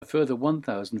further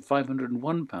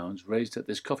 £1,501 raised at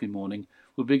this coffee morning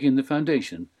will begin the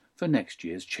foundation for next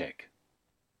year's cheque.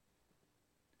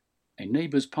 A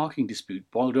neighbour's parking dispute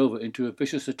boiled over into a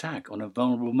vicious attack on a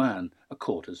vulnerable man, a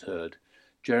court has heard.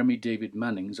 Jeremy David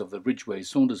Mannings of the Ridgeway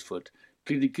Saundersfoot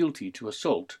pleaded guilty to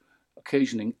assault,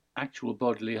 occasioning actual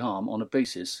bodily harm on a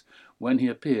basis, when he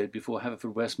appeared before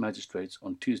Haverfordwest magistrates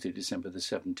on Tuesday, December the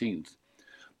 17th.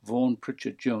 Vaughan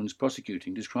Pritchard Jones,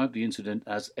 prosecuting, described the incident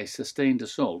as a sustained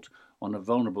assault on a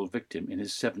vulnerable victim in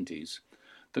his 70s.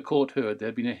 The court heard there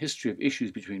had been a history of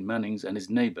issues between Mannings and his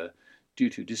neighbour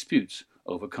due to disputes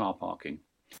over car parking.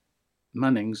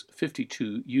 Mannings,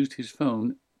 52, used his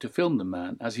phone to film the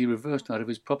man as he reversed out of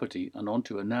his property and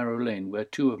onto a narrow lane where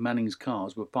two of Mannings'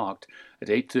 cars were parked at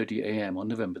 8:30 a.m. on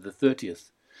November the 30th.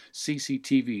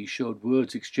 CCTV showed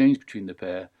words exchanged between the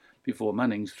pair before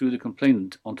Mannings threw the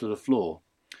complainant onto the floor.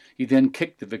 He then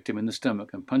kicked the victim in the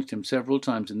stomach and punched him several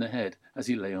times in the head as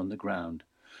he lay on the ground.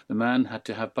 The man had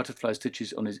to have butterfly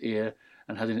stitches on his ear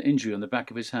and had an injury on the back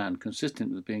of his hand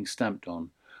consistent with being stamped on.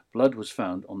 Blood was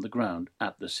found on the ground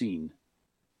at the scene.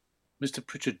 Mr.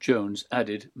 Pritchard Jones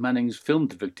added Mannings filmed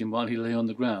the victim while he lay on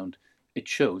the ground. It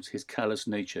shows his callous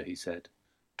nature, he said.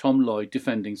 Tom Lloyd,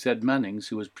 defending, said Mannings,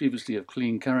 who was previously of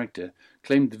clean character,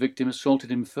 claimed the victim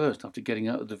assaulted him first after getting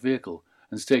out of the vehicle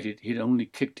and stated he'd only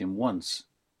kicked him once.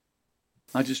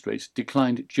 Magistrates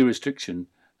declined jurisdiction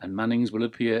and Mannings will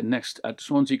appear next at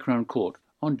Swansea Crown Court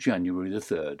on January the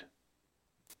 3rd.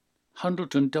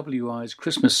 Hundleton WI's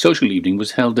Christmas social evening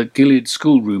was held at Gilead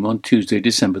Schoolroom on Tuesday,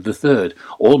 December the 3rd.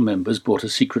 All members brought a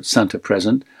Secret Santa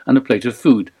present and a plate of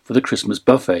food for the Christmas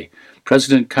buffet.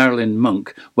 President Carolyn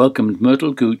Monk welcomed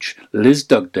Myrtle Gooch, Liz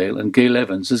Dugdale and Gail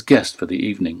Evans as guests for the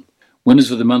evening.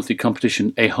 Winners of the monthly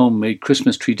competition, A Homemade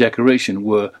Christmas Tree Decoration,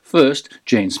 were first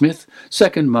Jane Smith,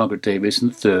 second Margaret Davis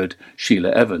and third Sheila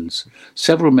Evans.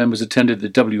 Several members attended the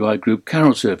WI Group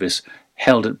Carol service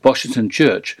held at Bosherton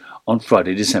Church on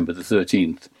Friday, December the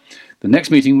 13th. The next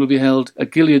meeting will be held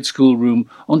at Gilead Schoolroom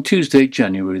on Tuesday,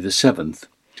 January the 7th.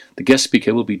 The guest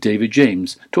speaker will be David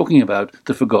James, talking about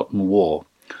the Forgotten War.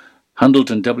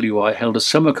 Hundleton WI held a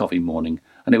summer coffee morning,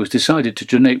 and it was decided to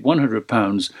donate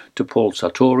 £100 to Paul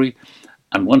Sartori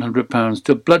and £100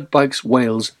 to Blood Bikes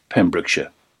Wales, Pembrokeshire.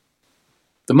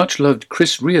 The much-loved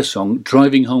Chris Rea song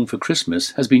Driving Home for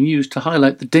Christmas has been used to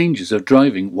highlight the dangers of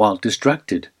driving while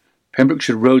distracted.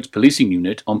 Pembrokeshire Roads Policing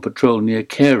Unit on patrol near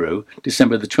Cairo,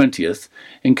 December the 20th,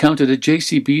 encountered a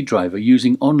JCB driver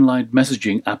using online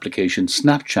messaging application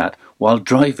Snapchat while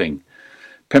driving.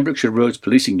 Pembrokeshire Roads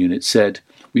Policing Unit said,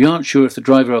 "We aren't sure if the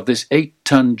driver of this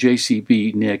 8-ton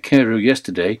JCB near Cairo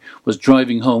yesterday was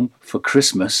driving home for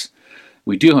Christmas.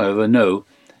 We do, however, know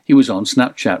he was on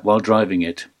Snapchat while driving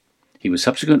it." He was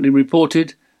subsequently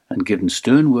reported and given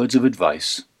stern words of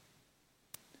advice.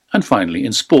 And finally,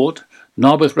 in sport,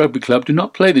 Narberth Rugby Club do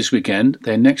not play this weekend.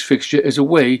 Their next fixture is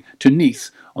away to Neath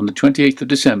on the 28th of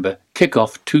December,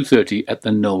 kick-off 2:30 at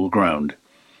the Knoll Ground.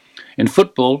 In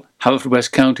football,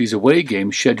 Haverfordwest County's away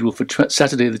game scheduled for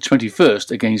Saturday the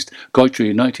 21st against Goitre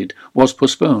United was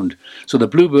postponed, so the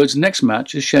Bluebirds' next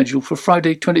match is scheduled for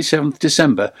Friday 27th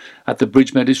December at the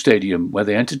Bridgemeadow Stadium, where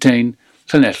they entertain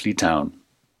Llanelli Town.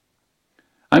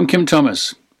 I'm Kim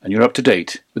Thomas, and you're up to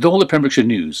date with all the Pembrokeshire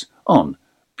news on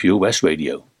Pure West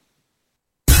Radio.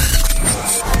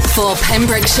 For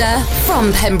Pembrokeshire,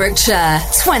 from Pembrokeshire,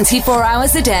 24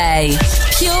 hours a day.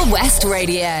 Pure West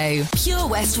Radio. Pure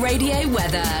West Radio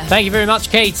weather. Thank you very much,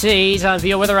 Katie. Time for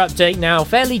your weather update now.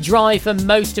 Fairly dry for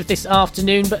most of this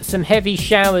afternoon, but some heavy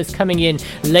showers coming in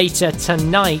later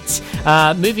tonight.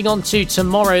 Moving on to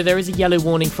tomorrow, there is a yellow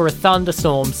warning for a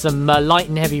thunderstorm. Some light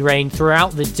and heavy rain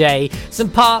throughout the day. Some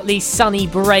partly sunny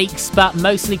breaks, but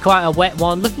mostly quite a wet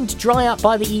one. Looking to dry up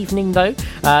by the evening, though.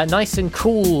 Nice and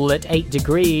cool at 8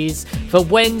 degrees. For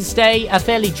Wednesday, a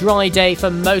fairly dry day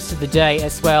for most of the day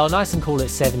as well. Nice and cool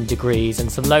at 7 degrees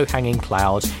and some low-hanging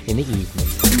clouds in the evening.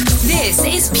 This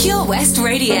is Pure West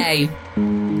Radio.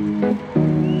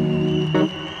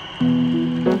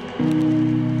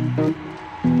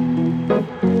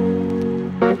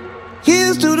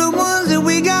 Here's to the ones that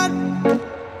we got.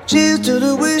 Cheers to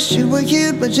the wish you were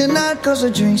here but you're not. Cause the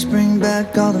drinks bring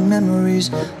back all the memories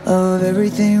of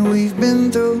everything we've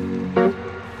been through.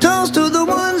 Toast to the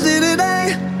ones here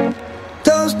today.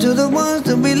 Toast to the ones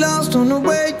that we lost on the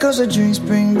way. Cause the drinks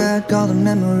bring back all the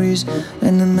memories.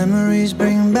 And the memories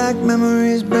bring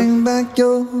back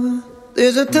your.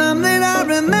 There's a time that I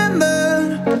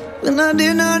remember when I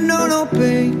did not know no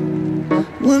pain.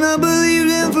 When I believed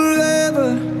in forever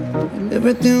and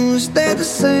everything would stay the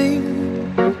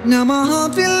same. Now my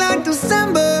heart feel like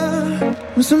December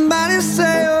when somebody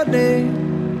say your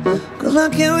name. Cause I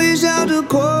can't reach out to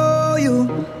call.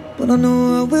 but I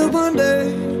know I will one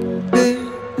day. Hey.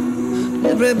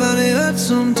 Everybody hurts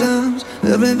sometimes,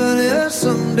 everybody hurts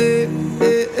someday.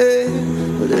 Hey, hey.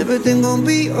 But everything gon'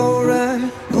 be alright.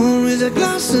 Gonna raise a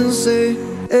glass and say,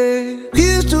 hey.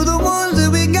 Here's to the ones that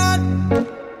we got.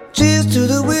 Cheers to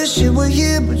the wish you were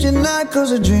here but you're not, 'cause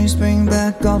the drinks bring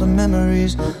back all the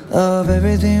memories of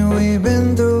everything we've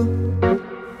been through.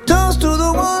 Toast to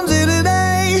the ones here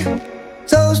today.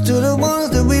 Toast to the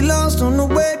ones that we lost on the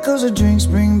way, 'cause the drinks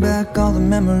bring back all the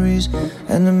memories,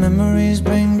 and the memories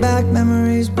bring back your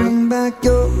memories bring back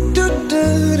your.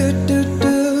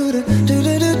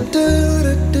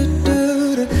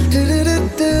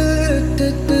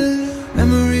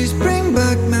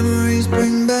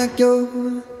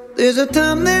 There's a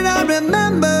time that I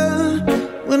remember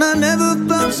when I never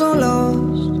felt so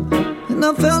lost, and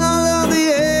I felt all of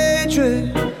the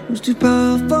hatred was too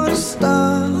powerful to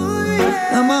stop.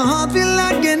 Now my heart feels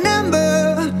like an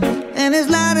ember, and it's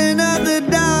lighting up the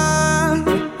dark.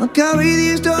 I'll carry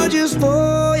these torches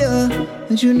for you,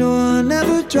 and you know I'll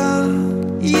never drop.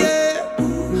 Yeah,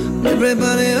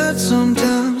 everybody hurts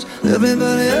sometimes,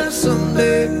 everybody hurts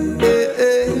someday. Yeah,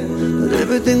 yeah. But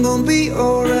everything gon' be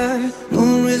alright.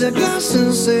 Gonna raise a glass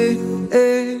and say,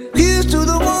 hey. Here's to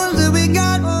the ones that we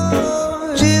got.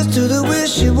 Cheers to the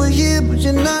wish you were here but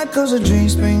you're not, 'cause the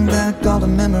drinks bring back all the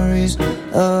memories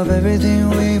of everything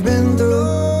we've been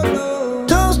through.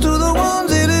 Toast to the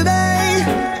ones here today.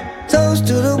 Toast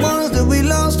to the ones that we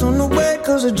lost on the way,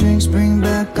 'cause the drinks bring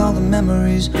back all the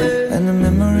memories, and the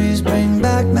memories bring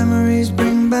back your. Memories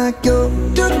bring back your.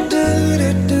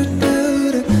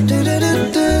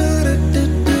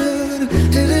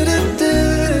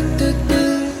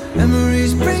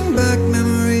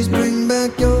 Memories bring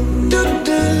back your.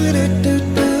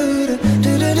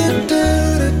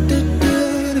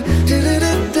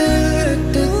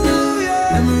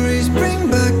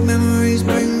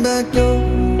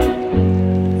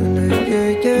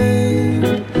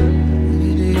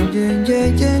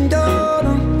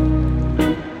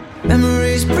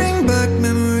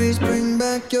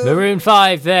 Maroon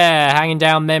 5 there, hanging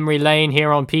down memory lane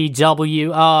here on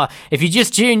PWR. If you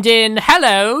just tuned in,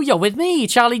 hello, you're with me,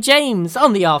 Charlie James,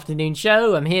 on the afternoon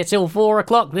show. I'm here till 4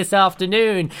 o'clock this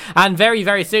afternoon, and very,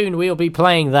 very soon we'll be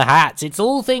playing The Hat. It's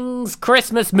all things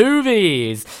Christmas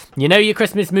movies. You know your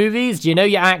Christmas movies? Do you know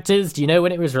your actors? Do you know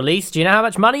when it was released? Do you know how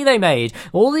much money they made?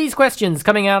 All these questions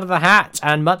coming out of The Hat,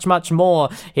 and much, much more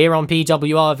here on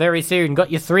PWR very soon.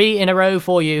 Got your 3 in a row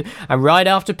for you, and right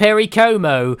after Perry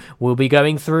Como, we'll be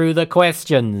going through the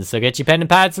questions. So get your pen and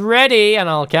pads ready, and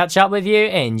I'll catch up with you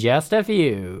in just a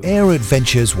few. Air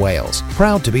Adventures Wales,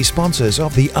 proud to be sponsors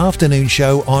of the afternoon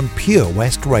show on Pure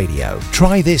West Radio.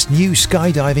 Try this new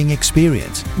skydiving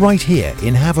experience right here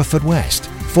in Haverfordwest.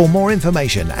 For more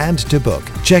information and to book,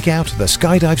 check out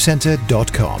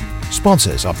theskydivecentre.com.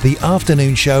 Sponsors of the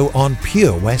afternoon show on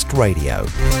Pure West Radio.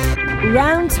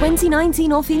 Round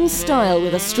 2019 off in style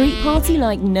with a street party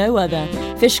like no other.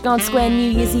 Fishguard Square New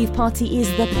Year's Eve party is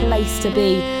the place to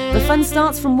be. The fun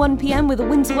starts from 1 p.m. with a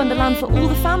winter wonderland for all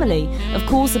the family. Of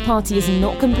course, the party is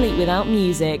not complete without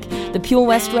music. The Pure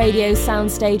West Radio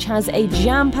soundstage has a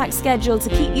jam-packed schedule to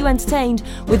keep you entertained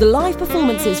with live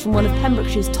performances from one of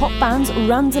Pembrokeshire's top bands,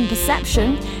 Random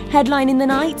Perception. Headlining the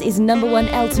night is #1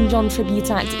 Elton John tribute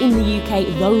act in the UK,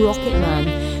 The Rocket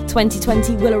Man.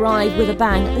 2020 will arrive with a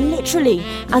bang, literally,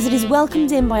 as it is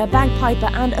welcomed in by a bagpiper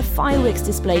and a fireworks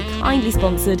display kindly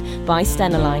sponsored by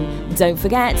Stenaline. Don't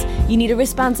forget, you need a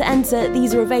wristband to enter.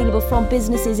 These are available from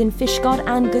businesses in Fishguard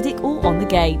and Goodwick or on the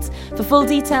gate. For full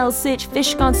details, search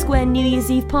Fishguard Square New Year's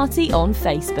Eve Party on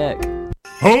Facebook.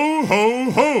 Ho,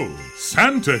 ho, ho!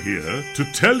 Santa here to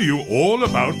tell you all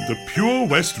about the Pure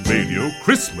West Radio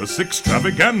Christmas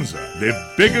Extravaganza, their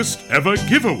biggest ever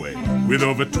giveaway, with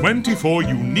over 24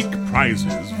 unique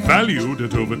prizes valued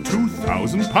at over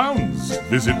 £2,000.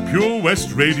 Visit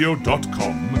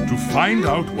purewestradio.com to find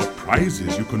out what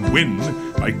prizes you can win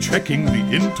by checking the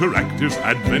interactive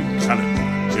advent calendar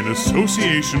in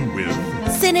association with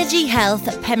Synergy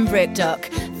Health Pembroke Dock.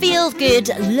 Feel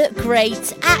good, look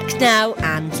great, act now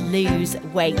and lose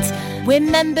weight. Where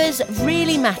members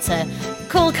really matter.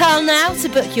 Call Carl now to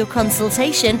book your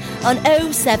consultation on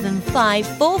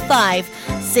 07545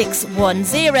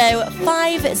 610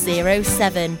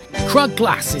 507. Krug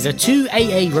Glass is a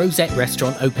 2AA Rosette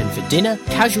restaurant open for dinner,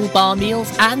 casual bar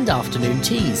meals and afternoon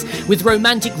teas, with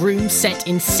romantic rooms set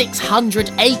in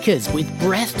 600 acres with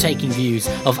breathtaking views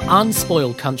of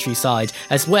unspoiled countryside,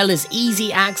 as well as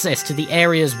easy access to the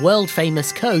area's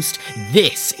world-famous coast.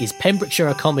 This is Pembrokeshire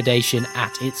accommodation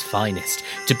at its finest.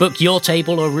 To book your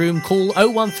table or room, call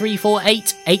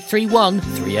 01348 831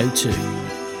 302.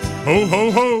 Ho,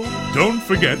 ho, ho! Don't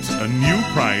forget, a new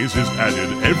prize is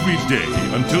added every day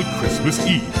until Christmas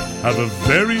Eve. Have a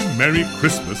very Merry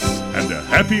Christmas and a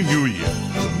Happy New Year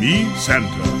from me,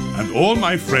 Santa, and all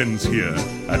my friends here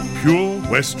at Pure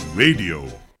West Radio.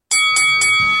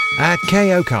 At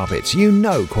KO Carpets, you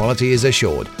know quality is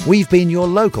assured. We've been your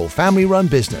local family-run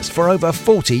business for over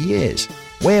 40 years.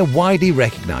 We're widely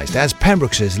recognised as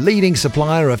Pembrokeshire's leading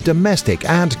supplier of domestic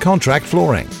and contract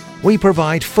flooring. We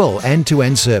provide full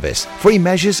end-to-end service, free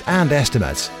measures and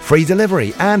estimates, free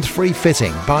delivery and free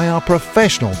fitting by our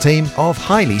professional team of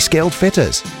highly skilled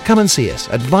fitters. Come and see us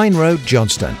at Vine Road,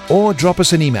 Johnston, or drop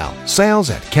us an email,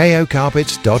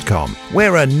 sales@kocarpets.com.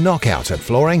 We're a knockout at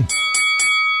flooring.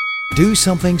 Do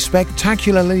something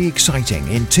spectacularly exciting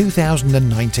in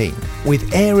 2019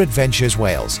 with Air Adventures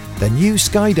Wales, the new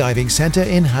skydiving centre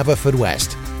in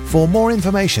Haverfordwest. For more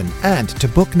information and to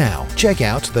book now, check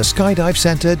out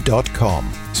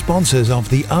theskydivecentre.com. Sponsors of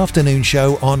the afternoon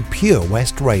show on Pure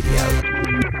West Radio.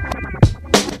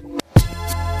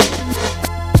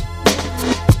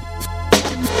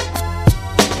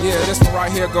 Yeah, this one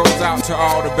right here goes out to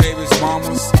all the babies,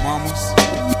 mamas.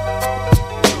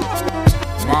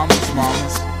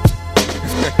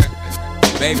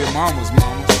 Baby mamas.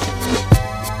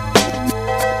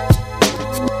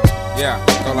 Yeah,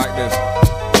 go like this.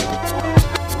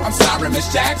 I'm sorry, Miss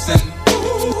Jackson.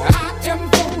 Ooh, I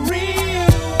am for real.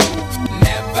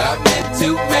 Never meant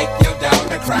to make your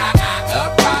daughter cry. I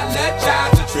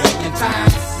apologize a trillion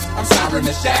times. I'm sorry,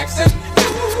 Miss Jackson.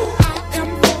 Ooh, I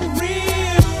am for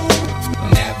real.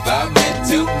 Never meant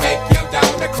to make your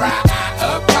daughter cry.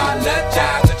 I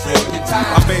apologize a trillion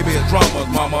times. My baby is drama,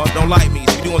 mama, don't like me.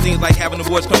 She doing things like having the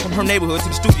boys come from her neighborhood to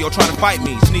the studio trying to fight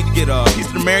me. She need to get a piece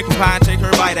of American pie and take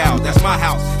her bite out. That's my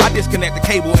house. I disconnect the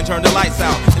cable and turn the lights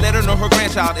out and let her know her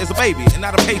grandchild is a baby and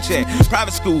not a paycheck.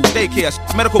 Private school, daycare,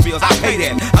 medical bills, I pay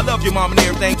that. I love your mom and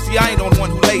everything. See, I ain't the only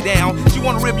one who lay down. She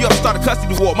wanna rip you up and start a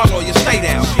custody war. My lawyer, stay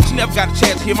down. She never got a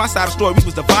chance to hear my side of the story. We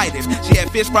was divided. She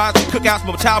had fish fries and cookouts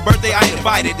for my child's birthday. I ain't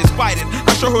invited. Despite it,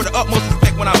 I show her the utmost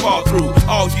respect when I fall through.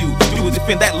 All you do is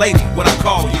defend that lady when I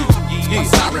call you. I'm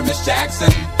sorry, Miss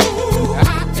Jackson. Ooh,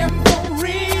 I am for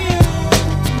real.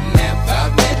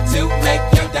 Never meant to make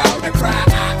your daughter cry.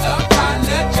 I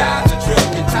apologize a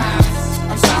trillion times.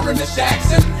 I'm sorry, Miss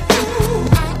Jackson. Ooh,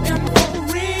 I am for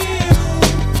real.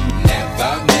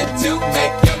 Never meant to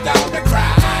make your daughter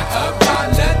cry. I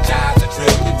apologize a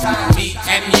trillion times. Me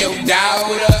and your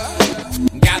daughter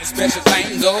got a special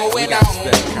thing going on.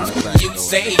 You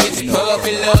say it's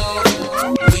puppy love.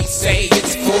 We say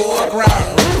it's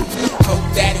foreground.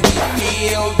 Hope that we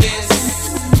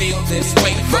feel this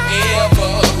way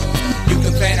forever. You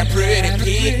can plan a pretty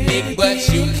picnic, but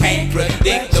you can't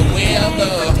predict the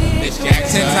weather. Miss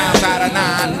Jackson. 10 times out of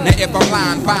 9. Now if I'm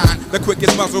lying, fine. The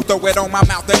quickest muzzle, throw it on my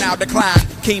mouth and I'll decline.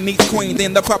 King meets queen,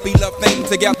 then the puppy love thing.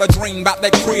 Together dream about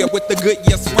that crib with the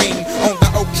Goodyear swing. On the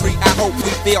oak tree, I hope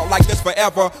we feel like this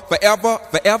forever. Forever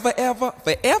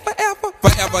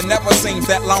never seems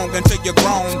that long until you're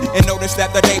grown. And notice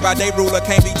that the day by day ruler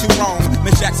can't be too wrong.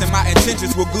 Miss Jackson, my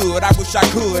intentions were good. I wish I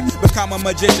could become a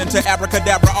magician to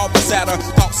abracadabra all the sadder.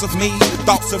 Thoughts of me,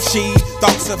 thoughts of she,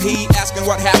 thoughts of he. Asking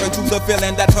what happened to the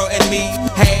feeling that her and me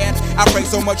had. I pray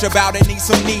so much about it, need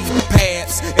some knee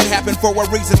pads. It happened for a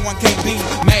reason, one can't be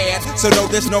mad. So know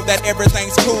this, know that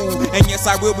everything's cool. And yes,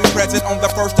 I will be present on the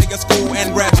first day of school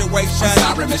and graduation. I'm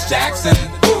sorry, Miss Jackson.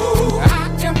 Ooh, I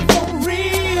am for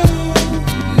real.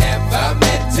 Never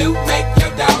meant to make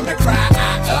your daughter cry. I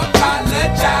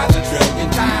apologize a trillion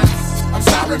times. I'm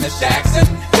sorry, Miss Jackson.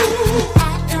 Ooh,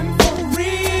 I am for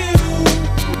real.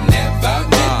 Never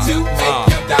meant to make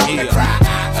your daughter cry. I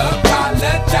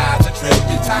apologize a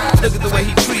trillion times. Look at the way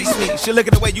he treats me. She look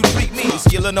at the way you treat me.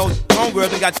 Skillin' those homegirl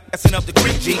done got sent up the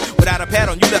creek, G. Without a pad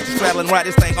on, you left the straddle and ride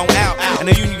this thing on out. And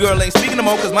the union girl ain't speaking no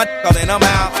more, cause my all in, I'm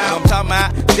out. I'm talking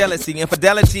about jealousy,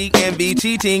 infidelity, envy,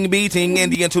 cheating, beating,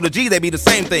 and the N to the G, they be the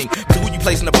same thing. But who you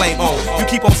placing the blame on? You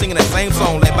keep on singing that same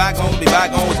song. Let bygones be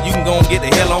bygones. You can go and get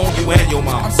the hell on you and your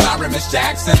mom. I'm sorry, Miss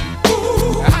Jackson.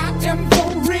 Ooh, I am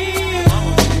for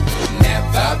real.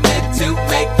 Never meant to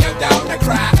make your daughter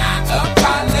cry. I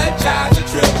apologize a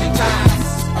trillion times.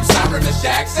 I'm sorry, Miss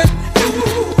Jackson.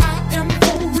 Ooh, I am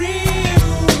for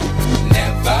real.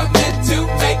 Never meant to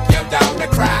make your daughter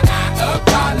cry. I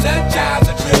apologize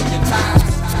a trillion times.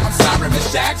 I'm sorry,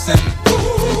 Miss Jackson.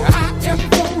 Ooh, I am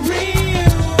for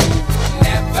real.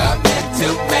 Never meant to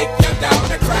make your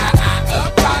daughter cry. I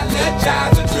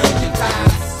apologize a trillion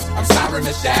times. I'm sorry,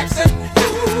 Miss Jackson.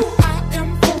 Ooh, I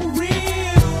am for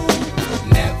real.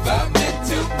 Never meant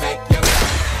to make your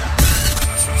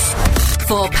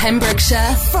For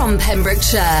Pembrokeshire, from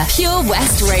Pembrokeshire, Pure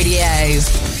West Radio.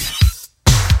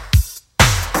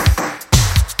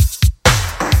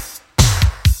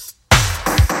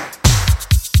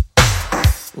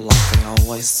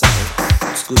 they say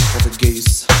what's good for the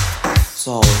goose is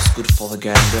always good for the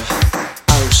gander.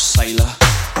 Irish sailor.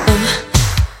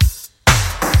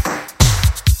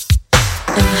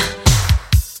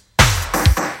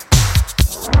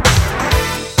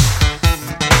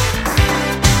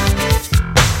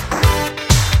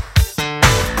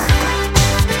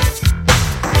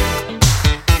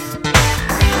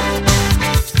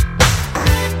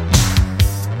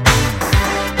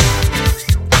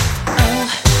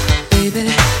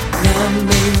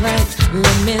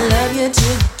 Let me love you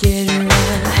till you get it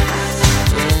right.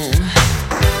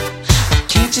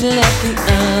 Can't you let the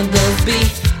others be?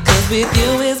 'Cause with you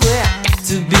is where I got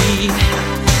to be.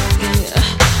 Yeah.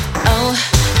 Oh,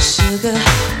 sugar,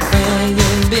 where you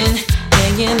been?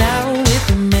 Hanging out with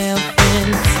the male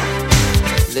friends.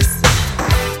 Listen,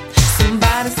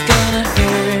 somebody's gonna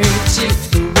hurt you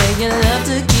the way you love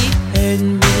to keep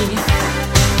hurting me.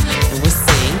 And we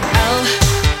sing, oh,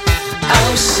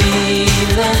 oh,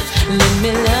 Sheila, let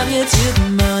me love you till the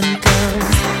morning comes.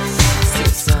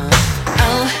 Sing song.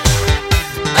 Oh,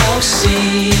 oh,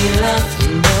 Sheila, you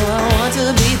know I want to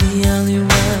be the only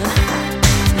one.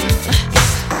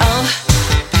 Oh,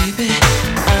 baby,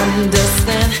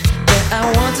 understand that I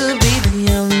want to be the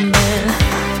only man.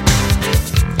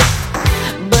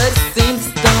 But it seems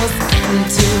the stone's getting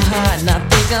too hard, and I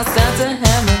think I'll start to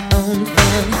have my own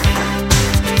fun.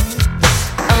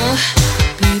 Oh,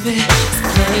 baby, it's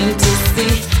plain to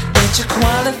see that you're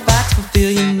qualified to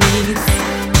fulfill your needs.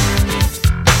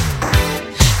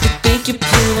 You think you're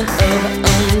pulling over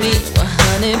on me? Well,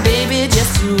 honey, baby,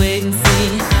 just you wait and see.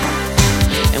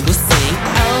 And we'll sing,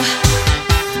 oh,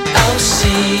 oh,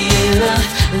 Sheila,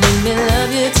 let me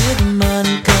love you till the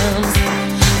morning comes.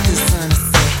 The sun will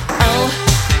say, oh,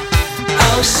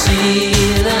 oh,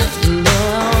 Sheila, you know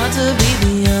I want to be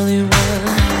the only one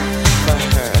for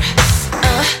her.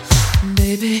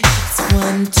 Baby, it's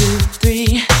 1, 2, 3.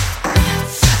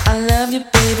 I love you,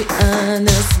 baby,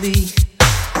 honestly.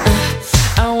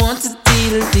 I want to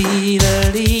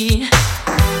dee-da-dee-da-dee,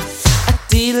 a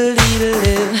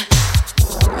dee-da-dee-da-dee.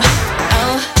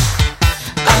 Oh,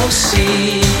 oh,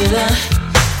 Sheila.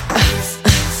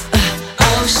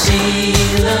 Oh,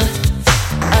 Sheila.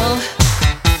 Oh,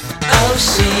 oh,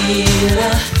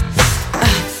 Sheila.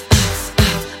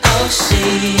 Oh,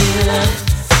 Sheila.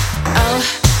 Oh,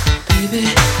 baby,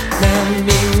 love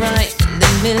me right.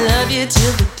 Let me love you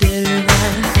till we get it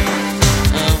right.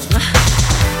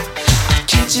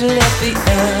 Can't you let the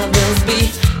others be?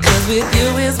 'Cause with you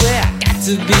is where I got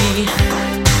to be.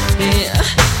 Yeah.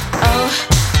 Oh,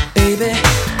 baby,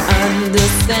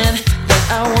 understand that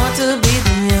I want to be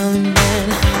the only man.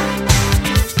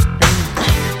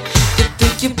 You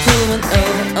think you're pulling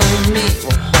over on me?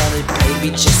 Well, honey, baby,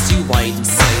 just you wait and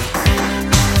see.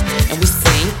 And we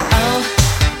sing, oh,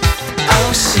 oh,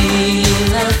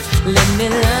 Sheila, let me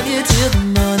love you till the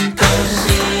morning comes.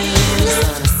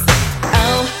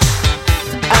 Oh,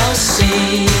 oh,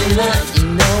 Sheila, you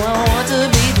know I want to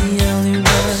be the only one.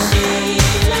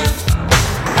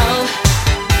 Oh,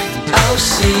 oh,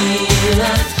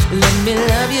 Sheila, let me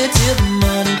love you till the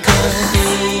morning comes.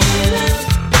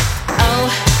 Oh,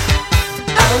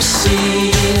 oh,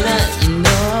 Sheila, you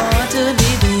know I want to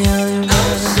be the only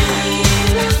one.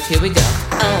 Here we go.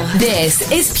 Oh. This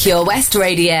is Pure West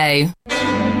Radio.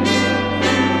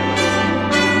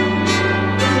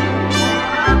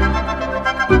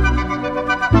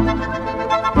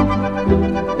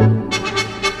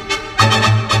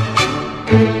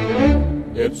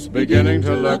 It's beginning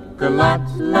to look a lot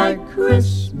like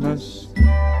Christmas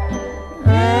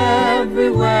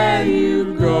everywhere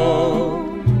you go.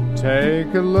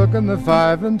 Take a look in the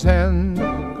 5 and 10,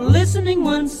 glistening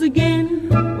once again,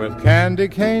 with candy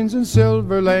canes and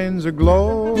silver lanes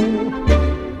aglow.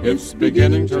 It's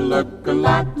beginning to look a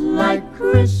lot like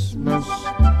Christmas,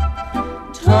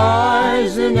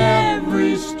 toys in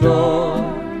every store.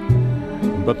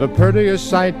 But the prettiest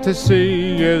sight to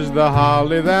see is the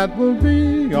holly that will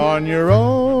be on your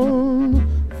own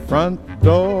front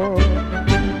door.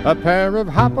 A pair of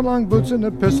hop-along boots and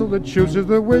a pistol that shoots is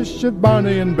the wish of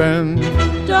Barney and Ben.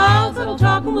 dolls that'll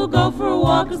talk and we'll go for a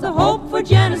walk is the hope for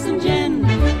Janice and Jen.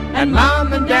 And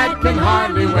Mom and Dad can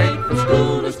hardly wait for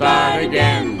school to start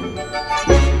again.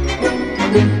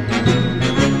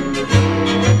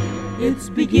 It's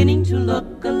beginning to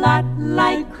look a lot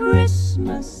like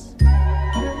Christmas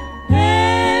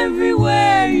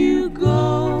everywhere you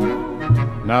go.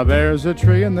 Now there's a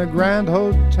tree in the Grand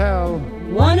Hotel,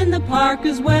 one in the park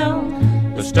as well,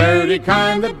 the sturdy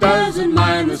kind that doesn't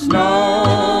mind the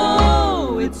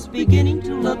snow. It's beginning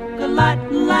to look a lot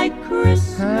like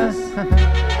Christmas.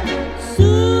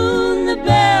 Soon the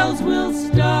bells will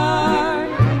start,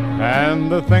 and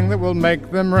And the thing that will make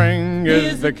them ring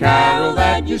is the carol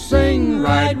that you sing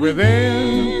right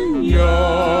within your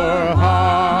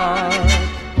heart.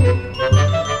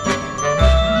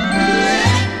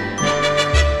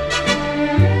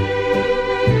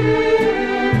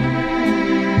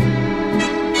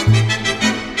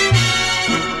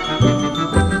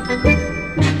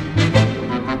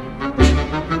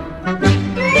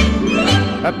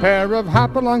 A pair of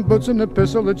hop-along boots and a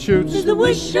pistol that shoots is the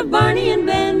wish of Barney and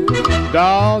Ben.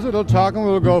 Dolls that'll talk and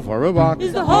we'll go for a walk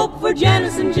Is the hope for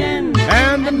Janice and Jen.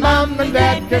 And the mom and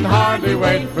dad can hardly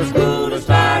wait for school to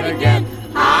start again.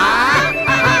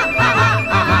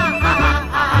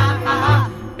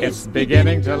 It's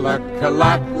beginning to look a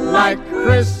lot like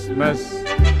Christmas.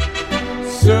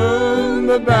 Soon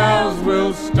the bells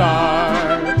will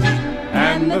start.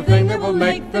 And the thing that will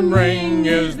make them ring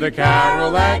is the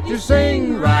carol that you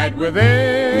sing right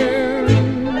within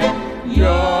your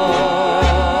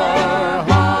heart.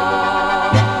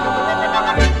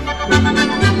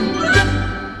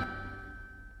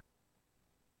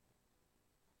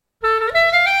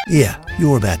 Yeah,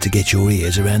 you're about to get your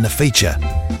ears around the feature.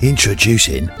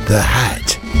 Introducing The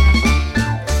Hat.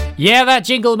 Yeah, that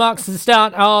jingle marks the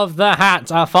start of The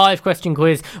Hat, our 5-question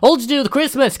quiz. All to do with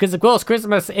Christmas, because of course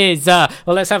Christmas is, well,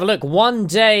 let's have a look. 1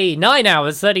 day, 9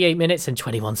 hours, 38 minutes and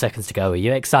 21 seconds to go. Are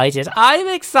you excited? I'm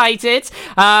excited.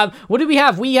 What did we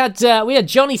have? We had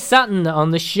Johnny Sutton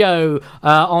on the show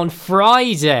on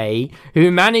Friday, who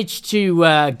managed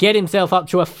to get himself up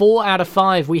to a 4 out of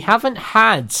 5. We haven't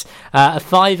had a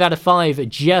 5 out of 5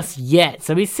 just yet.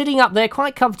 So he's sitting up there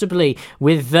quite comfortably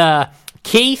with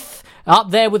Keith,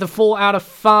 up there with a 4 out of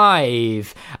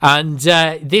 5. And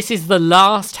this is the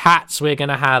last hats we're going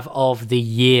to have of the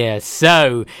year.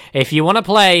 So if you want to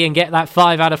play and get that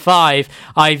 5 out of 5,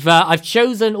 I've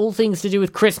chosen all things to do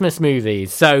with Christmas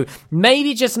movies. So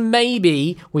maybe, just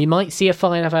maybe, we might see a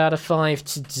 5 out of 5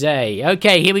 today.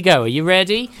 Okay, here we go. Are you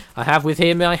ready? I have with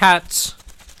here my hat.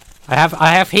 I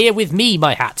have here with me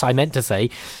my hat, I meant to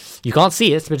say. You can't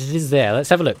see it, but it is there. Let's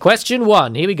have a look. Question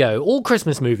 1. Here we go. All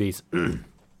Christmas movies.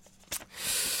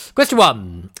 Question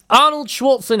 1. Arnold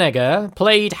Schwarzenegger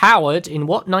played Howard in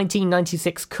what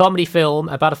 1996 comedy film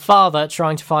about a father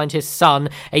trying to find his son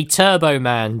a Turbo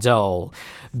Man doll?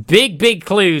 Big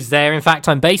clues there. In fact,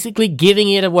 I'm basically giving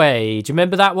it away. Do you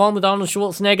remember that one with Arnold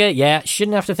Schwarzenegger? Yeah,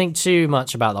 shouldn't have to think too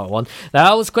much about that one.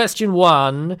 That was question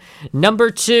 1.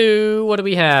 Number 2, what do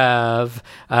we have?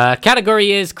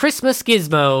 Category is Christmas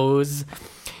Gizmos.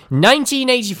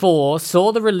 1984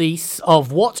 saw the release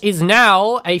of what is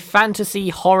now a fantasy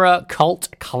horror cult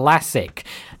classic.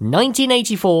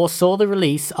 1984 saw the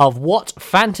release of what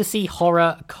fantasy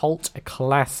horror cult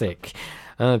classic?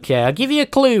 Okay, I'll give you a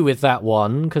clue with that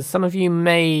one, because some of you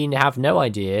may have no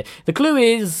idea. The clue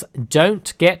is,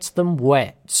 don't get them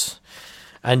wet.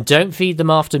 And don't feed them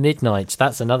after midnight.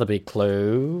 That's another big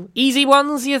clue. Easy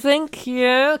ones, you think?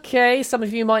 Yeah, okay. Some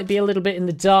of you might be a little bit in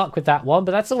the dark with that one,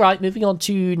 but that's all right. Moving on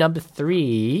to number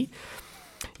 3.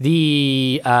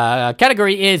 The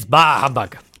category is Bah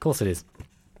Humbug. Of course it is.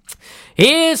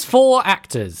 Here's 4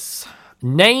 actors.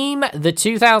 Name the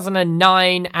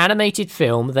 2009 animated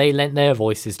film they lent their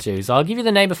voices to. So I'll give you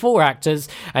the name of 4 actors,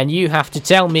 and you have to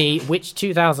tell me which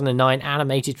 2009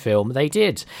 animated film they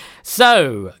did.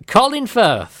 So, Colin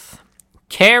Firth,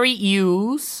 Cary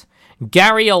Hughes,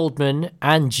 Gary Oldman,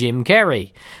 and Jim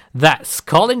Carrey. That's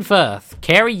Colin Firth,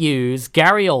 Cary Hughes,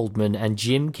 Gary Oldman, and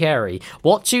Jim Carrey.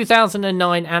 What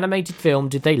 2009 animated film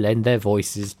did they lend their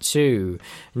voices to?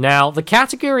 Now, the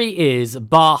category is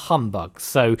Bah Humbug,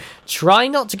 so try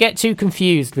not to get too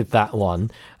confused with that one.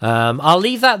 I'll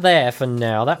leave that there for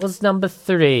now. That was number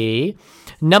 3.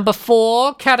 Number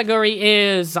 4 category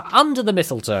is Under the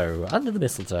Mistletoe. Under the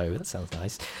Mistletoe, that sounds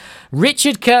nice.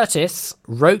 Richard Curtis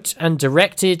wrote and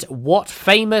directed what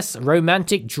famous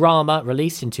romantic drama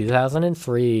released in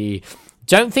 2003?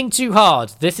 Don't think too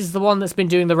hard. This is the one that's been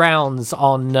doing the rounds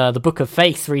on the Book of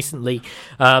Faith recently.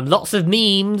 Lots of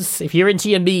memes. If you're into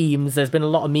your memes, there's been a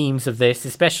lot of memes of this,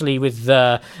 especially with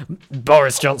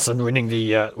Boris Johnson winning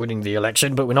the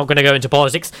election. But we're not going to go into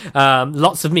politics.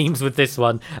 Lots of memes with this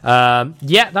one.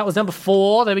 Yeah, that was number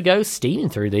 4. There we go. Steaming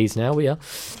through these now. We are.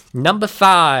 Number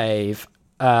 5.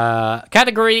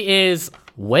 Category is,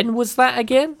 when was that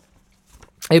again?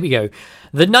 Here we go.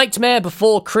 The Nightmare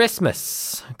Before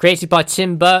Christmas, created by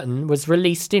Tim Burton, was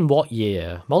released in what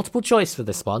year? Multiple choice for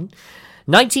this one.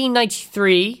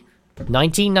 1993,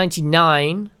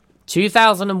 1999,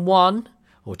 2001,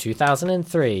 or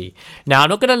 2003. Now, I'm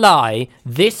not going to lie,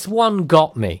 this one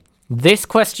got me. This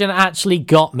question actually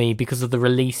got me because of the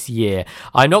release year.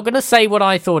 I'm not going to say what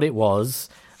I thought it was.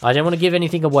 I don't want to give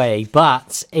anything away,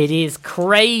 but it is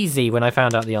crazy when I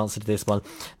found out the answer to this one.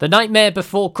 The Nightmare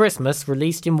Before Christmas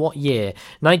released in what year?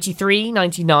 93,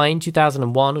 99,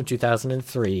 2001 or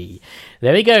 2003?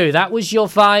 There we go. That was your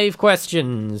 5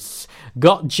 questions.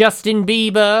 Got Justin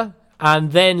Bieber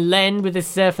and then Len with the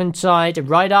Surf and Tide.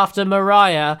 Right after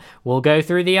Mariah, we'll go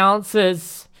through the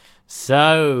answers.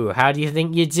 So, how do you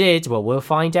think you did? Well, we'll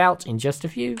find out in just a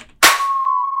few.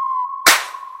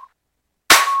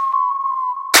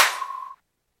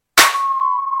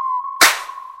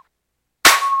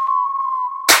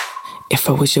 If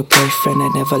I was your boyfriend,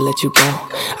 I'd never let you go.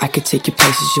 I could take you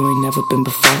places you ain't never been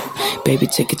before. Baby,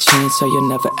 take a chance so you'll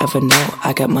never ever know.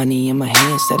 I got money in my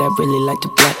hands that I really like to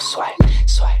blow. Swipe,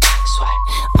 swipe,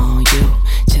 swipe on you.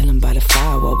 Chillin' by the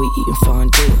fire while we eating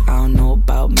fondue. I don't know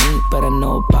about me, but I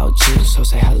know about you. So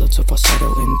say hello to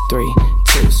falsetto in 3,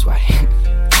 2, swipe.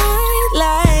 I'd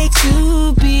like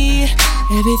to be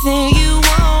everything you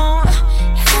want.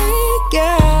 Hey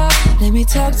girl, let me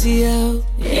talk to you.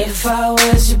 If I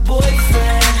was your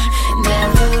boyfriend,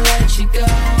 never let you go.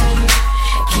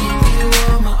 Keep you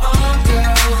on my arm,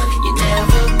 girl. You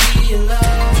never be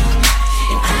alone.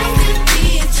 And I could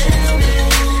be a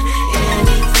gentleman,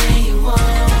 anything you want.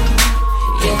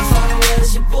 If I was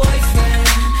your boyfriend,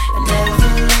 I'd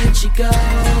never let you go.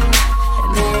 I'd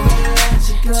never let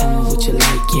you go. Tell me what you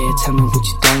like, yeah, tell me what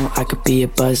you don't. I could be a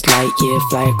Buzz Lightyear,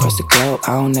 fly across the globe.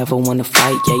 I don't ever wanna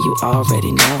fight, yeah, you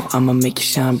already know. I'ma make you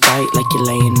shine bright like you're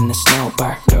laying in the snow.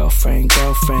 Bar. Girlfriend,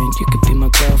 girlfriend, you could be my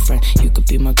girlfriend. You could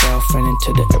be my girlfriend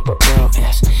into the world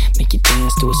ends. Make you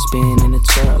dance to a spin and a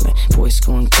twirl. And voice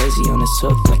going crazy on this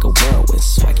hook like a whirlwind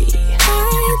swaggy.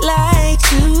 I'd like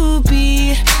to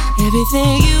be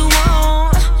everything you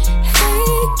want.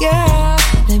 Hey girl,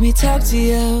 let me talk to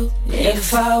you.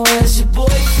 If I was your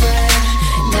boyfriend,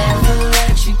 never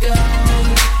let you go.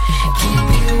 Keep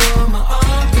you on my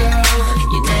arm, girl.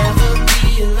 You never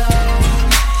be alone.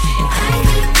 And I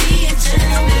could be a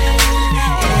gentleman,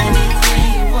 anything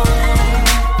you want.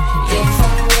 If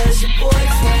I was your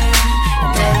boyfriend,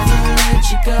 I'd never let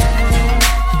you go.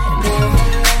 I'd never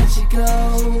let you go.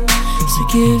 So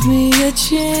give me a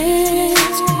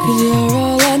chance, 'cause you're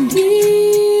all I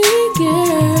need,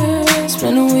 girl.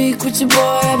 Spend a week with your boy,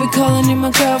 I'll be calling you my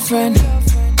girlfriend.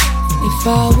 If I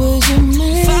was your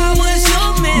man, I'd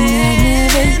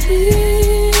never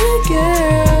leave,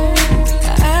 girl.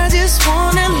 I just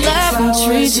wanna love and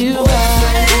treat you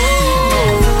right.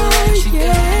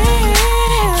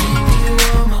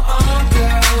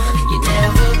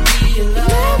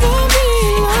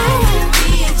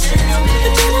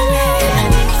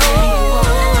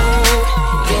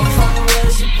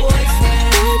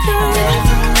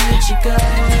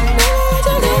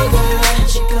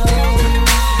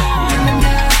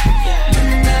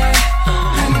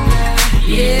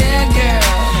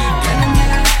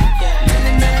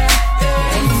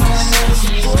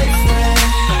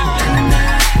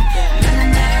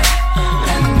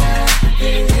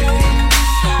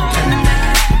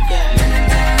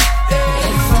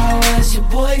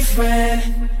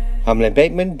 I'm Len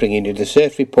Bateman, bringing you the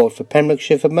surf report for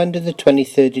Pembrokeshire for Monday the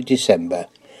 23rd of December.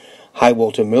 High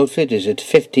water Milford is at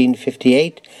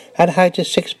 1558 at a height of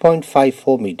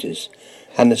 6.54 metres,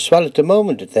 and the swell at the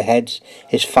moment at the heads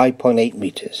is 5.8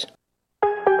 metres.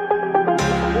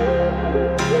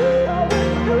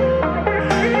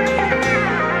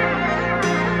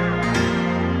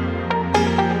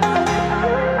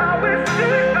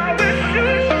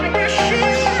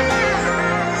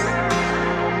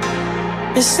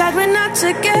 It's sad we're not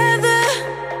together,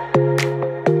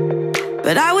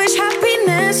 but I wish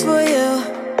happiness for you.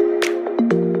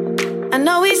 I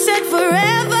know we said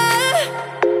forever,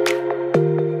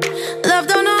 love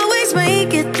don't always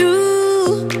make it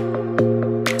through.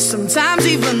 Sometimes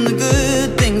even the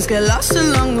good things get lost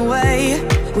along the way.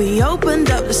 We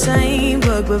opened up the same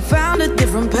book but found a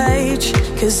different page.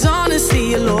 'Cause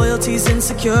honestly your loyalties,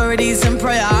 insecurities and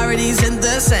priorities ain't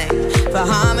the same. For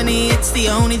harmony it's the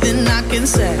only thing I can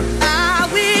say. I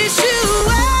wish you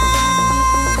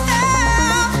well,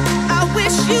 I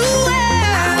wish you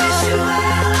well, I wish you well,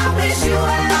 I wish you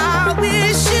well, I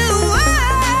wish you well,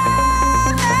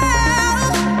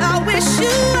 I wish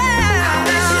you well, I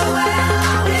wish you well,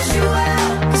 I wish you well.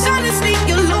 'Cause honestly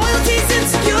your loyalties,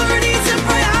 insecurities and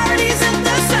priorities ain't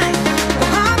the same. For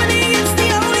harmony it's the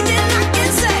only thing I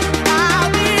can say. I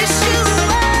wish you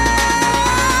well,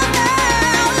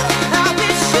 I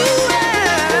wish you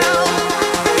well,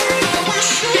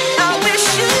 I wish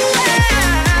you well.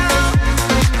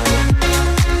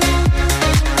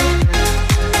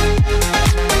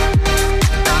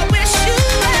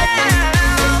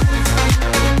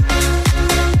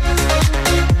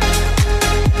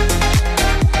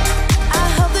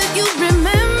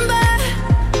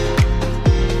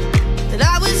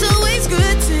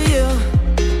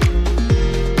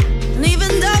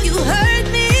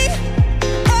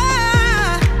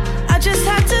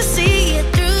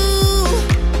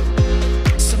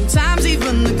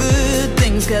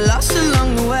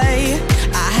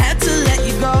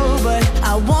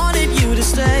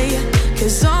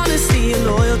 your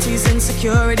loyalties,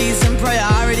 insecurities, and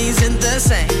priorities ain't the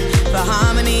same. For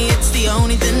harmony, it's the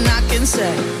only thing I can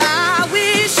say. I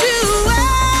wish you well.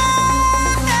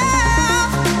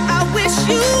 I wish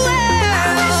you well. I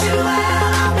wish you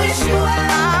well. I wish you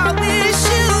well. I wish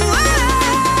you well.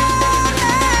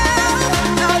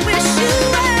 I wish you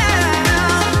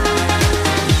well.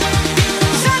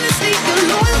 'Cause honestly, your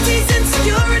loyalties,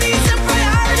 insecurities, and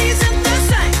priorities ain't the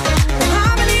same. For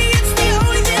harmony, it's the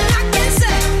only thing I can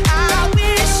say. I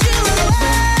wish you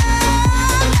well.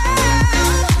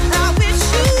 I wish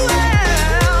you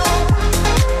well.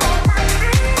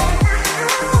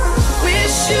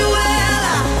 Wish you well. I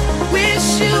wish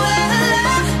you well. I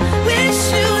wish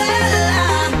you well. I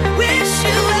wish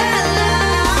you well.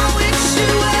 I wish you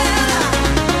well. I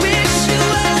wish you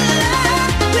well. I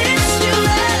wish you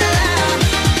well.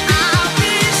 I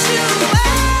wish you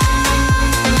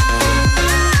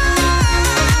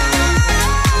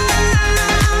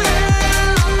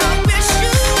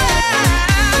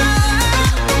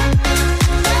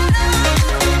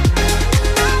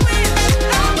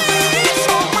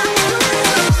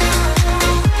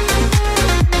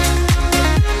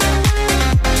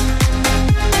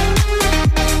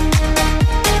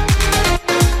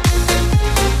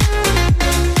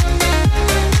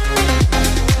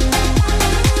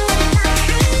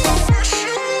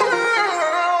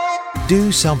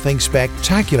Do something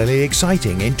spectacularly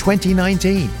exciting in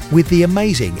 2019 with the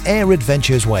amazing Air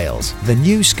Adventures Wales, the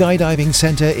new skydiving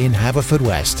centre in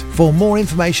Haverfordwest. For more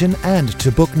information and to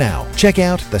book now, check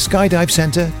out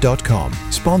theskydivecentre.com.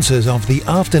 Sponsors of the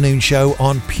afternoon show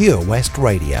on Pure West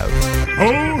Radio.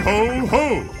 Ho, ho,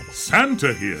 ho!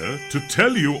 Santa here to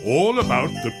tell you all about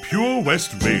the Pure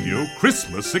West Radio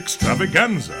Christmas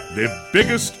Extravaganza, their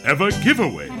biggest ever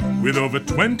giveaway, with over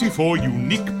 24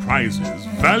 unique prizes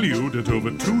valued at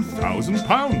over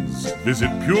 £2,000. Visit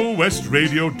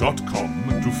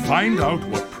purewestradio.com to find out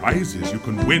what prizes you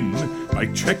can win by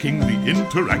checking the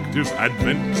interactive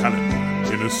Advent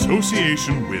calendar in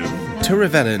association with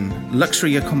Tyrrellin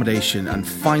Luxury Accommodation and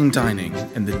Fine Dining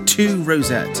in the 2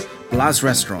 Rosette Blaz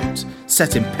Restaurant,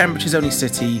 set in Pembrokeshire's only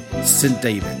city, St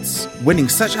David's. Winning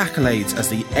such accolades as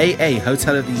the AA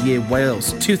Hotel of the Year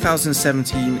Wales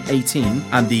 2017-18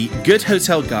 and the Good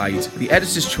Hotel Guide, the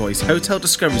Editor's Choice Hotel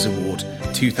Discoveries Award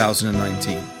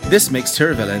 2019. This makes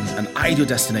Tyrrellin an ideal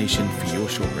destination for your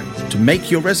shopping. To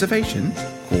make your reservation,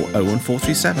 call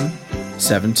 01437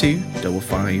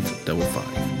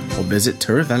 725555 or visit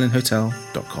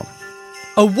tyrrellinhotel.com.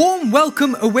 A warm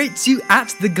welcome awaits you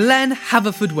at the Glen,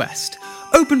 Haverfordwest.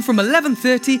 Open from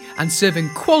 11:30 and serving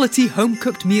quality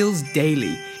home-cooked meals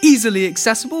daily. Easily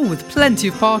accessible with plenty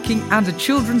of parking and a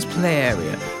children's play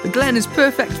area. The Glen is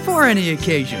perfect for any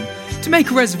occasion. To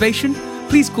make a reservation,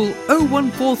 please call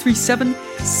 01437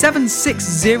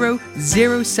 760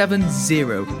 070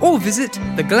 or visit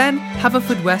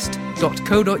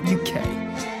theglenhaverfordwest.co.uk.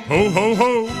 Ho, ho,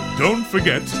 ho! Don't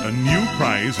forget, a new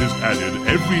prize is added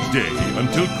every day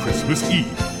until Christmas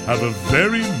Eve. Have a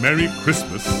very Merry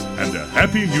Christmas and a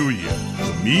Happy New Year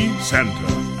from me, Santa,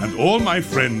 and all my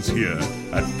friends here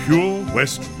at Pure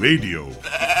West Radio.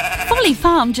 Folly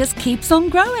Farm just keeps on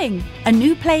growing. A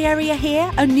new play area here,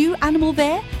 a new animal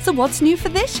there. So what's new for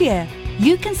this year?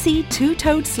 You can see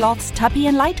 2-toed sloths Tubby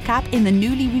and Lightcap in the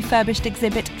newly refurbished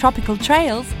exhibit Tropical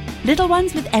Trails. Little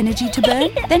ones with energy to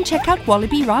burn? Then check out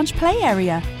Wallaby Ranch play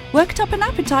area. Worked up an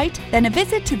appetite? Then a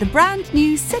visit to the brand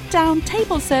new sit-down,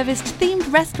 table-serviced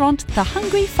themed restaurant The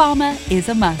Hungry Farmer is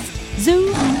a must.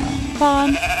 Zoo,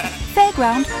 farm,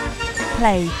 fairground,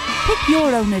 play. Pick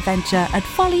your own adventure at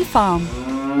Folly Farm.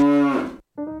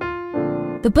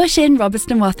 The Bush Inn,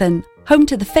 Robertson Wathen, home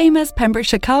to the famous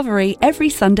Pembrokeshire Carvery every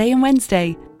Sunday and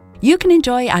Wednesday. You can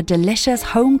enjoy our delicious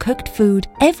home-cooked food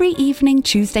every evening,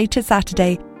 Tuesday to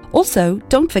Saturday. Also,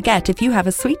 don't forget, if you have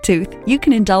a sweet tooth, you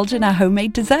can indulge in our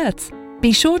homemade desserts.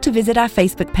 Be sure to visit our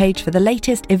Facebook page for the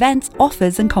latest events,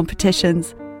 offers and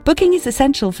competitions. Booking is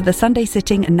essential for the Sunday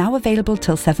sitting and now available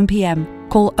till 7 p.m.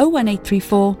 Call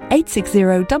 01834 860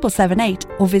 778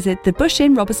 or visit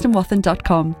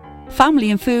thebushinrobertsonwathen.com.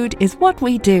 Family and food is what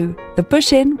we do. The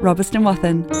Bush Inn, Robertson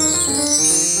Wathen.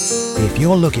 If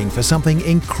you're looking for something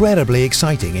incredibly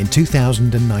exciting in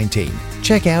 2019,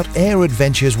 check out Air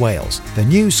Adventures Wales, the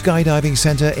new skydiving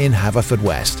centre in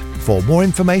Haverfordwest. For more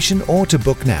information or to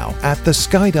book now at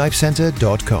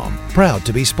theskydivecentre.com. Proud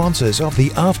to be sponsors of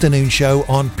the afternoon show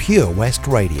on Pure West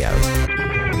Radio.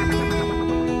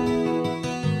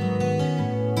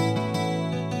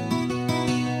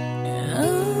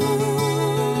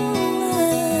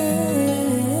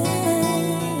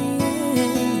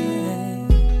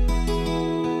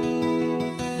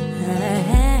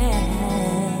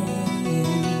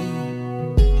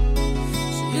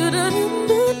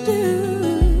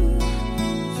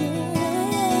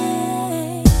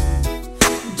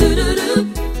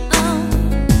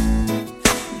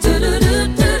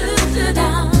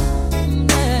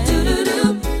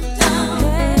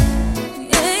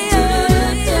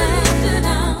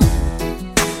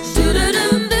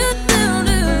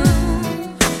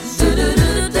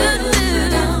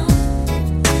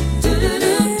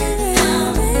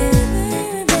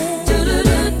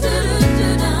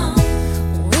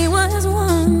 We was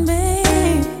one,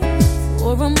 babe,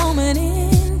 for a moment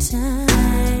in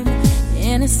time,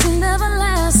 and it seemed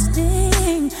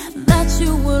everlasting that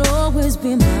you would always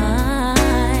be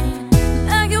mine.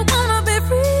 Now you wanna be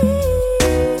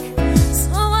free,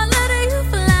 so I let you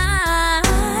fly.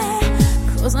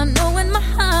 'Cause I know in my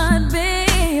heart,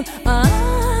 babe, our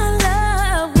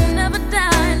love will never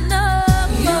die. No,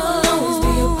 you'll always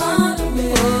be a part of me.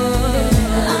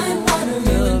 I'm part of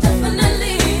you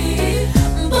indefinitely.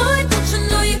 Boy, don't you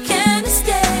know you can't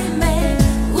escape me?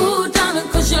 Ooh, darling,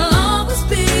 'cause you'll always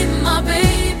be my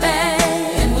baby,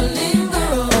 and we'll linger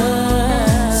on.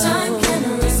 Time can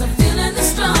erase a feeling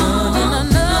that's strong, and I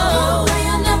know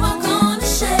you're never gonna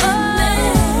shake me.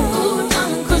 Ooh,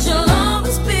 darling, 'cause you'll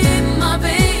always be my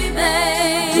baby.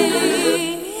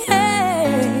 Hey,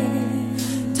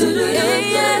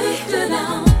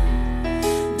 do-do-do-do-do-down,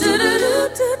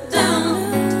 do-do-do-do-down.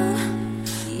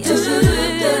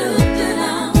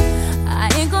 I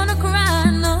ain't gonna cry,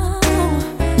 no,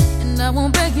 and I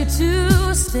won't beg you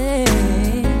to stay.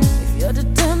 If you're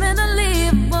determined to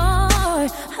leave, boy,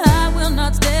 I will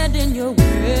not stand in your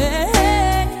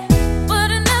way. But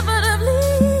inevitably,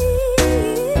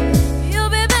 you'll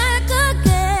be back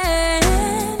again.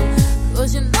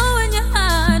 'Cause you know in your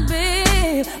heart,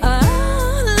 babe,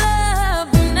 our love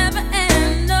will never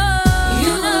end. No,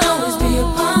 you'll always be a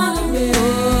part of me.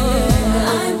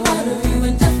 I'm part of you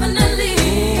indefinitely.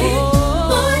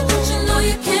 Boy, don't you know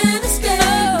you can't escape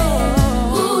me?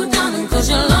 Ooh, darling, 'cause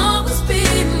you'll always be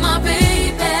my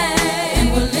baby, and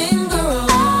we'll linger on.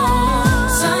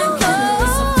 Time can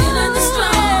erase a feeling that's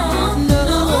strong. No,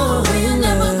 you're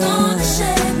never gonna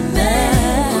shake me.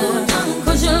 Ooh, darling,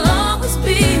 'cause you'll always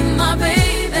be my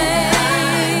baby.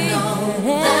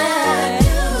 That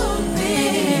you'll be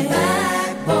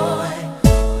back, boy.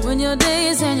 When your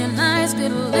days and your nights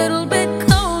get a little bit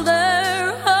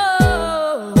colder, I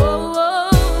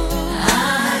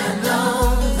know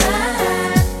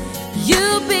that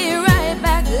you'll be right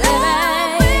back,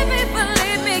 baby.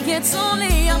 Believe me, it's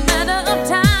only a matter of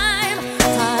time.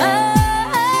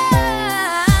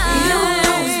 You'll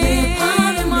always be a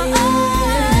part of me.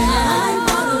 I'm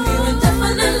part of you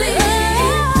indefinitely.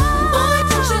 Boy,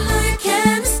 don't you know you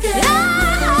can't escape?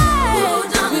 Oh,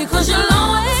 darling, 'cause you'll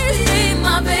always be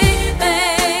my baby,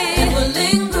 and we'll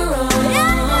linger on.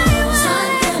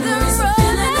 Time can erase a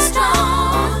feeling that's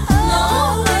strong. No,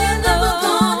 you're never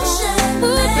gonna shake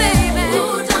me, baby.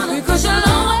 Oh, darling, 'cause you'll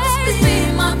always be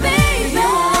my baby.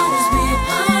 You'll always be a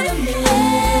part of me.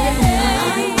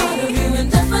 I'm part of you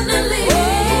indefinitely.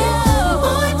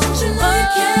 Boy, don't you know you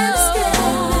can't escape?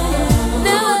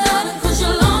 No, darling, 'cause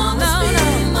you'll always be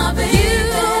my baby,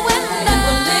 and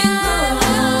we'll linger on.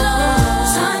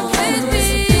 Time can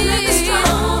erase a feeling that's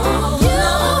strong.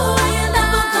 No, you're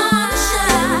never gonna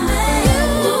shake me.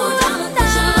 Oh, darling,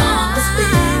 'cause you'll always be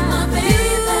my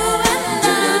baby.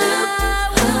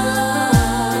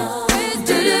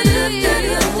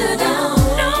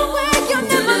 No way you're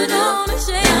never gonna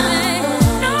shake me.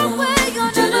 No way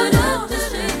you're never gonna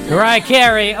shake me. Mariah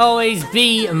Carey, Always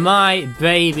Be My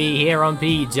Baby, here on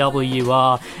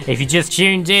PWR. If you just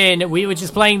tuned in, we were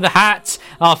just playing The Hat,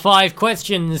 our 5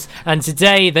 questions, and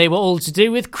today they were all to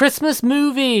do with Christmas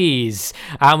movies.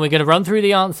 And we're going to run through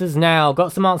the answers now.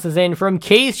 Got some answers in from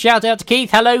Keith. Shout out to Keith.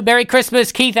 Hello, Merry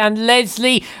Christmas, Keith and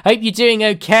Leslie. Hope you're doing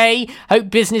okay. Hope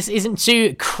business isn't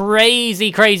too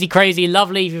crazy.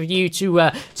 Lovely for you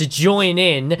to join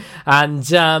in.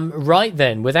 And right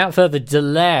then, without further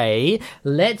delay,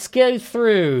 let's go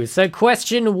through. So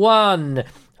question 1.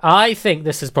 I think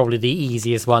this is probably the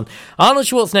easiest one. Arnold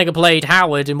Schwarzenegger played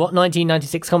Howard in what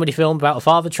 1996 comedy film about a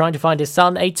father trying to find his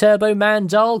son a Turbo Man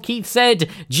doll? Keith said,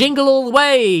 Jingle All the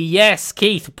Way. Yes,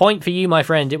 Keith, point for you, my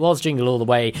friend. It was Jingle All the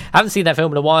Way. Haven't seen that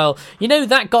film in a while. You know,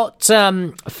 that got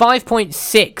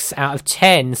 5.6 out of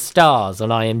 10 stars on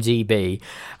IMDb.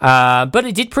 But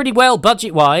it did pretty well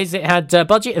budget-wise. It had a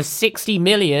budget of 60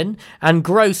 million and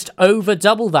grossed over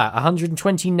double that,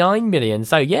 129 million.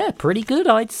 So, yeah, pretty good,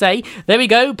 I'd say. There we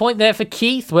go. Point there for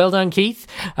Keith. Well done, Keith.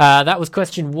 That was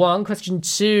question 1. Question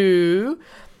 2.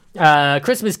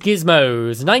 Christmas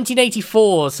Gizmos.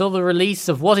 1984 saw the release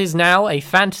of what is now a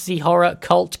fantasy horror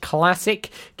cult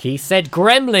classic. Keith said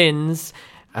Gremlins.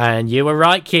 And you were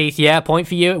right, Keith. Yeah, point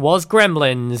for you. It was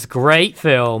Gremlins. Great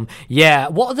film. Yeah,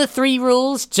 what are the 3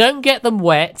 rules? Don't get them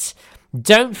wet.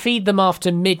 Don't feed them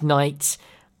after midnight.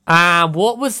 And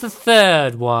what was the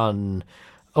third one?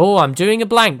 Oh, I'm doing a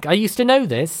blank. I used to know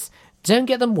this. Don't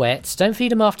get them wet. Don't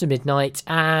feed them after midnight.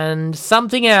 And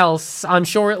something else. I'm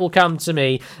sure it will come to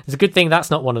me. It's a good thing that's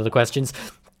not one of the questions.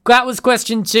 That was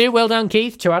question 2. Well done,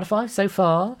 Keith. 2 out of 5 so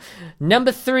far.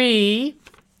 Number 3.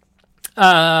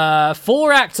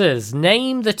 4 actors.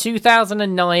 Name the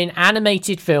 2009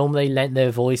 animated film they lent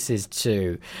their voices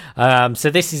to.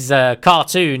 So this is a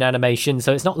cartoon animation,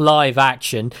 so it's not live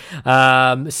action.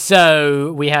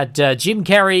 So we had Jim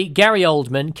Carrey, Gary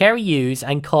Oldman, Kerry Hughes,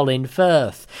 and Colin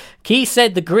Firth. Keith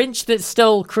said The Grinch That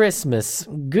Stole Christmas.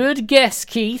 Good guess,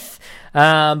 Keith.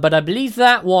 But I believe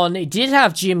that one, it did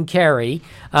have Jim Carrey,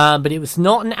 but it was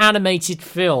not an animated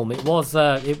film. It was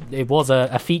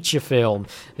a feature film.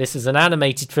 This is an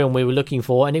animated film we were looking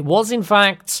for, and it was, in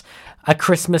fact, A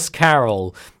Christmas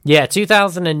Carol. Yeah,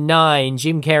 2009,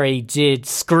 Jim Carrey did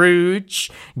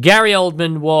Scrooge. Gary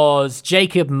Oldman was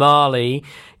Jacob Marley.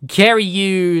 Kerry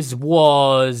Hughes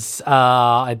was,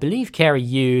 I believe Kerry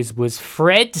Hughes was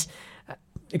Fred.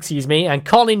 Excuse me, and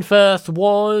Colin Firth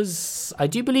was, I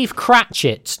do believe,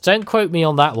 Cratchit. Don't quote me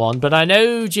on that one, but I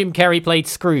know Jim Carrey played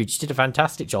Scrooge. Did a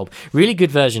fantastic job. Really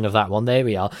good version of that one. There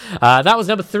we are. That was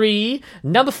number 3.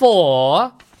 Number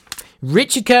 4.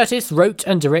 Richard Curtis wrote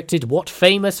and directed what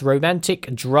famous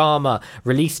romantic drama?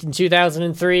 Released in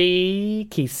 2003.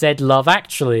 Keith said Love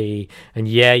Actually. And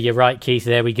yeah, you're right, Keith.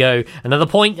 There we go. Another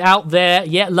point out there.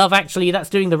 Yeah, Love Actually.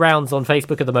 That's doing the rounds on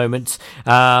Facebook at the moment.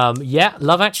 Yeah,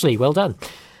 Love Actually. Well done.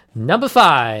 Number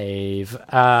 5.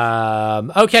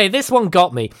 Okay, this one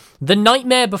got me. The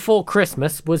Nightmare Before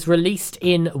Christmas was released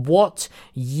in what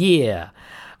year?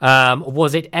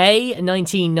 Was it A,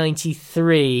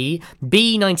 1993,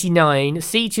 B, 99,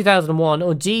 C, 2001,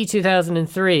 or D,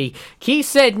 2003? Keith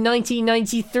said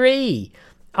 1993.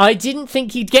 I didn't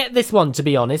think he'd get this one, to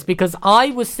be honest, because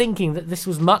I was thinking that this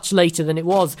was much later than it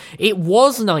was. It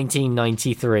was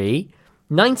 1993.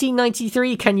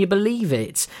 1993, can you believe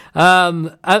it?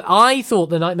 I thought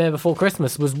The Nightmare Before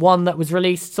Christmas was one that was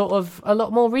released sort of a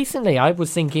lot more recently. I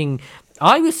was thinking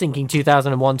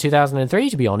 2001, 2003,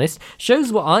 to be honest.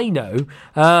 Shows what I know.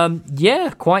 Yeah,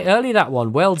 quite early, that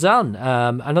one. Well done.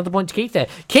 Another point to Keith there.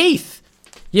 Keith,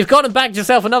 you've got and bagged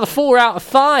yourself another 4 out of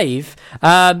 5.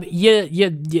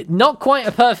 You're not quite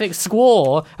a perfect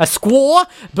score,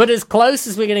 but as close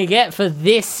as we're going to get for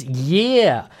this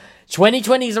year.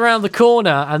 2020 is around the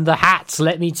corner, and the hats,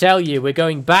 let me tell you, we're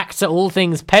going back to all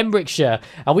things Pembrokeshire,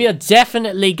 and we are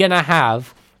definitely going to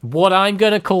have what I'm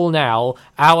going to call now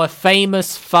our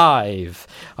famous 5.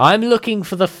 I'm looking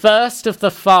for the first of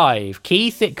the 5.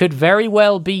 Keith, it could very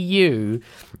well be you.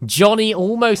 Johnny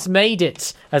almost made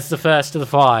it as the first of the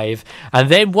 5. And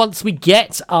then once we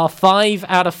get our 5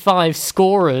 out of 5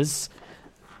 scorers,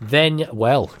 then,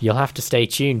 well, you'll have to stay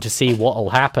tuned to see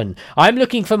what'll happen. I'm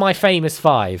looking for my famous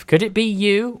 5. Could it be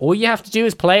you? All you have to do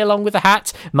is play along with the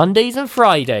hat Mondays and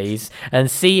Fridays and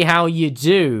see how you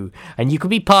do. And you could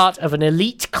be part of an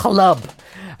elite club.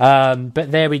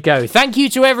 But there we go. Thank you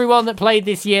to everyone that played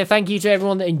this year. Thank you to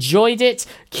everyone that enjoyed it.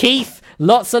 Keith,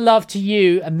 lots of love to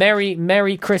you. A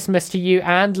Merry Christmas to you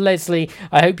and Leslie.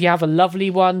 I hope you have a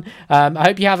lovely one. I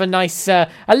hope you have a nice, a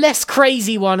less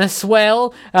crazy one as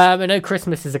well. I know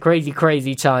Christmas is a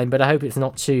crazy time, but I hope it's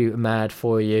not too mad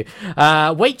for you.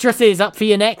 Waitresses up for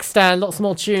you next, and lots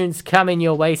more tunes coming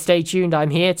your way. Stay tuned. I'm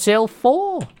here till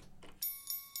 4.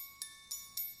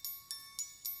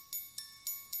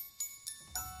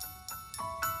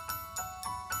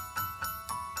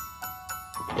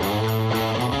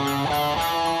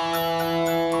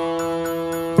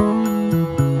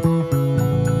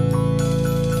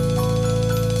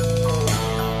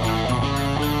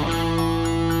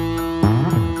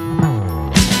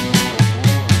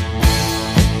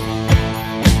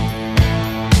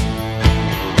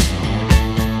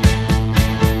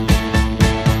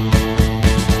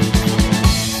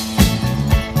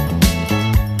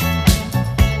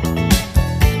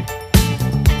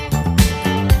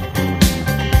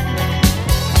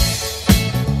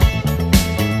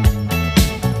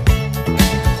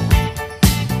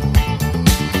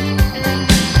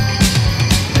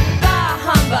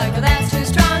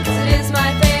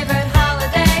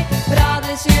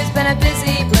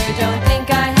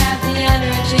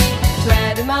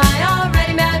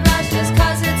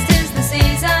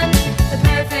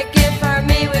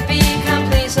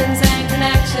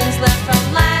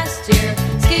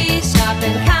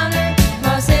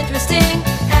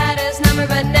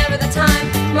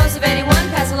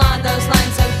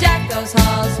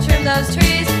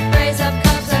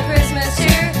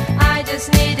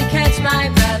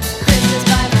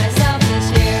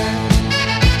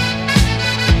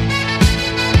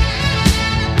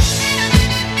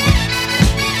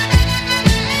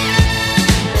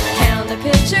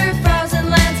 picture, frozen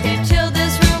landscape, chilled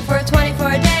this room for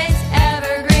 24 days.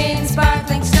 Evergreen,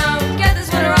 sparkling snow, get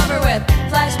this winter over with.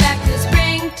 Flashback to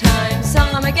springtime,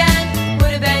 saw him again.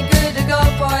 Would have been good to go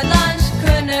for lunch.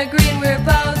 Couldn't agree, and we were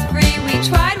both free. We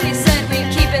tried, we said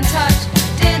we'd keep in touch.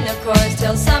 Didn't, of course,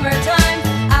 till summertime.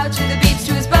 Out to the beach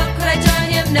to his boat, could I join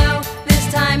him? No, this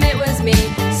time it was me.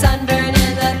 Sunburn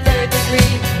in the 3rd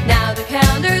degree. Now the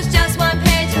calendar's just one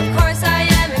page. Of course I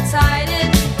am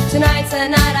excited. Tonight's the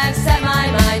night I've set my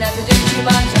mind not to do too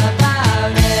much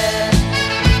about it.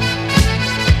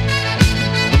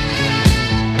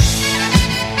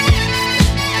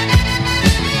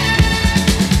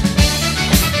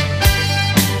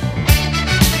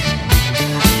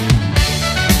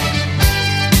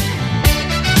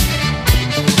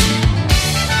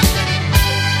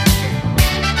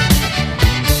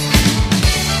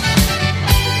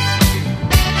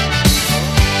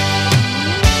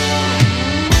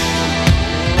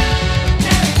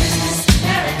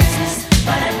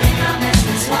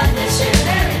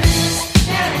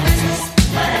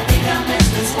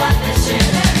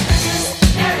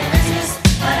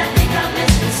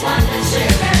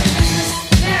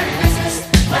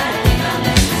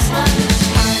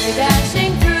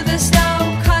 Dashing through the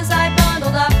snow, 'cause I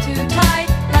bundled up too tight.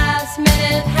 Last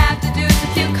minute, have to do a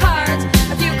few cards,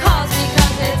 a few calls,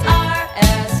 because it's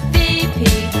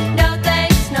RSVP. No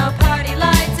thanks, no party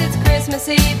lights, it's Christmas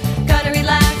Eve. Gonna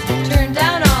relax, turn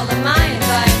down all of my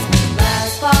invites.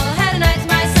 Last fall, I had a night to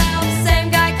myself. Same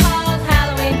guy called,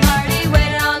 Halloween party.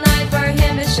 Waited all night for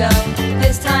him to show.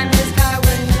 This time his car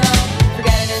wouldn't go.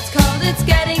 Forget it, it's cold, it's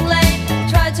getting late.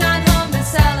 Trudge on home to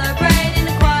celebrate in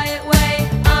a quiet way.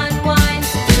 Unwind,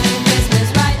 doing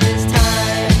Christmas right this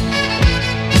time.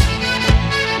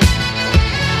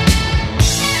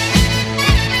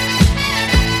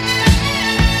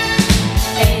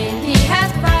 A&P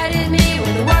has provided me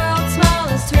with the world's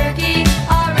smallest turkey,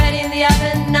 already in the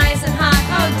oven, nice and hot.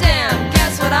 Oh damn,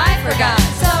 guess what I forgot?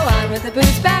 So on with the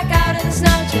boots, back out in the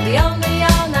snow to the only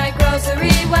all-night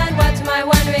grocery. When what to my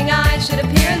wondering eyes should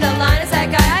appear in the line is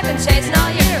that guy I've been chasing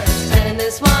all year. Spending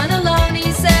this one alone,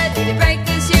 he said. Need a break,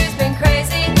 this year's been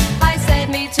crazy. I said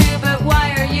me too, but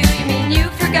why are you? You mean you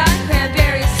forgot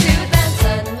cranberries too? Then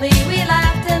suddenly we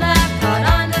laughed and laughed, caught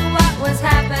on to what was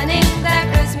happening.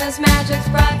 That Christmas magic's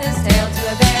brought this tale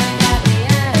to a very happy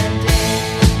ending.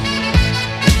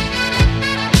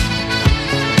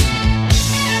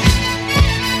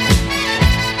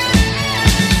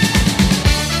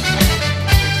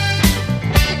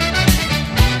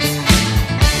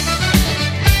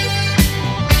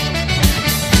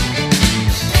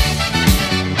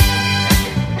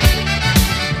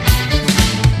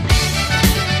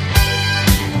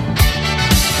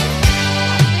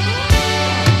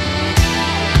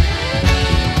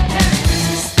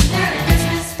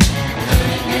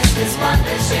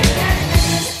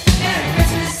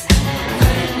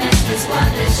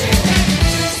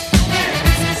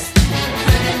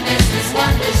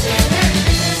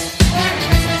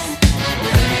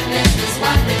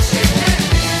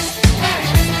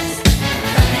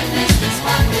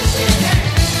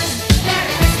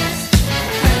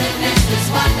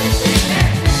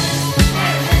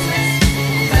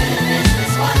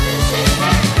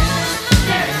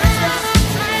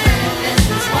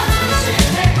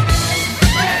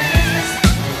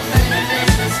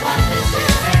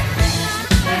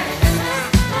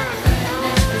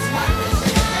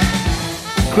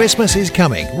 Christmas is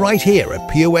coming right here at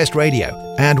Pure West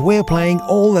Radio, and we're playing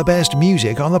all the best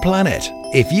music on the planet.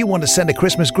 If you want to send a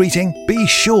Christmas greeting, be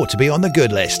sure to be on the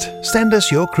good list. Send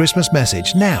us your Christmas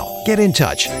message now. Get in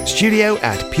touch.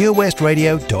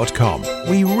 studio@purewestradio.com.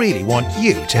 We really want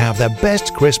you to have the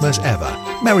best Christmas ever.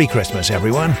 Merry Christmas,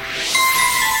 everyone.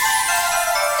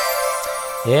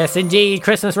 Yes, indeed.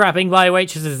 Christmas wrapping by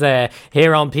Waitresses there,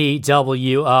 here on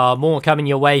PWR. More coming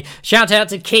your way. Shout out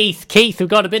to Keith. Keith, we've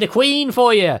got a bit of Queen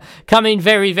for you coming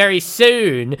very, very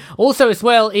soon. Also, as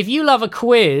well, if you love a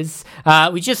quiz,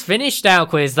 we just finished our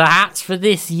quiz, the hats for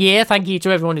this year. Thank you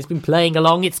to everyone who's been playing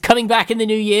along. It's coming back in the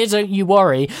new year, don't you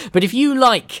worry. But if you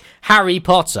like Harry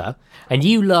Potter and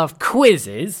you love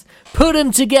quizzes, put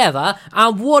them together,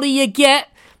 and what do you get?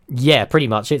 Yeah, pretty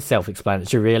much. It's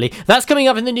self-explanatory, really. That's coming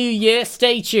up in the new year.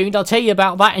 Stay tuned. I'll tell you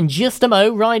about that in just a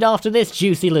mo, right after this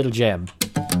juicy little gem.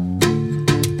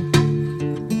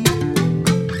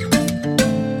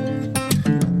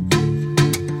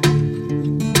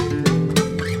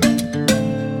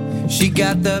 She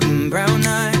got the brown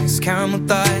eyes, caramel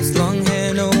thighs, long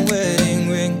hair, no wedding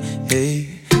ring. Hey,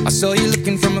 I saw you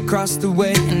looking from across the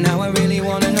way, and now I really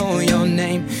wanna know your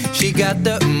name. She got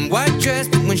the white dress,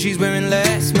 but when she's wearing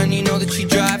less, man, you know that she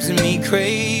drives me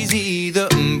crazy. The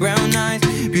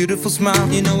beautiful smile.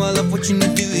 You know I love watching you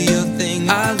do your thing.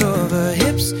 I love her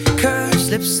hips,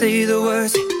 curves, lips say the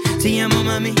words. Te amo,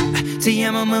 mami, te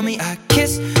amo, mami. I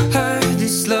kiss her.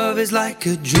 This love is like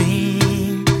a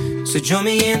dream. So join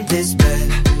me in this bed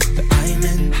that I'm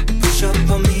in. Push up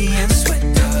on me and sweat,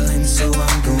 darling. So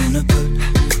I'm gonna put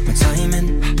my time in.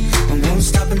 I won't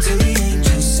stop until the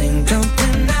angels sing. Jump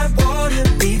in that water,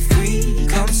 be free.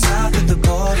 Come south of the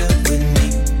border with me.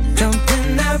 Jump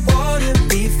in that water,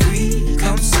 be free.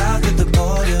 Come south of the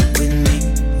border with me.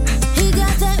 He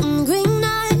got that green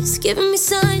eyes, giving me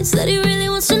signs that he really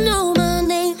wants to know my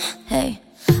name. Hey,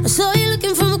 I saw you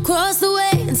looking from across the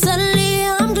way, and suddenly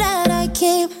I'm glad I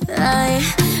came. Ay,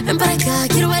 ven para acá,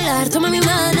 quiero bailar, toma mi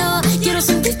mano. Quiero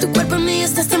sentir tu cuerpo en mí,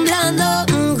 estás temblando.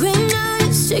 Green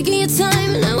eyes, taking your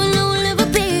time, and I will know we'll never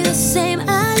be the same.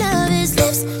 I love his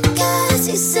lips, cause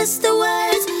he says the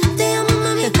words. Te amo,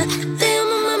 mami, te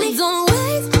amo, mami. Don't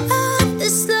wake up,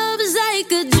 this love is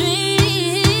like a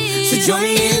dream. So join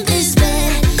me in this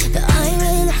bed that I'm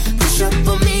in. Push up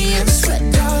on me and sweat,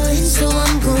 darling. So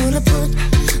I'm gonna put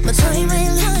my time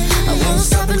in. I won't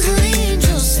stop until the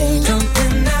angels sing. Jump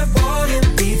in that water,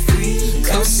 be free.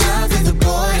 Come south of the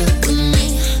border with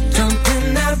me. Jump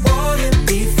in that water,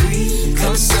 be free.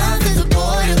 Come south of the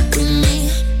border with me.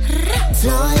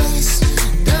 Flawless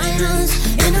diamonds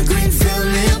in a green field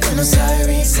near Buenos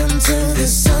Aires until the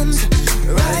sun's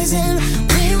rising.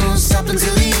 We won't stop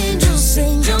until the angels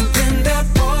sing. Jump in that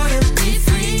water, be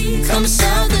free. Come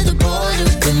south of the border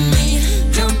with me.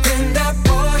 Jump in that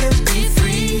water, be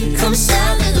free. Come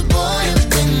south of the border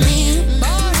with me.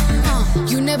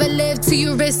 You never live till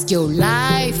you risk your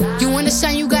life. You wanna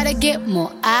shine, you gotta get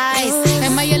more eyes.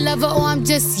 Am I your lover or I'm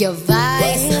just your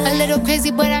vice? A little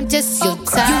crazy, but I'm just your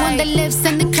type. You want the lips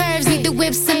and the curves, need the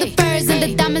whips and the furs and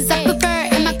the diamonds I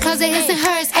prefer. In my closet, his and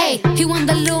hers. Ayy, he want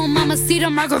the little mamacita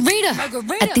margarita.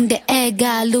 I think the egg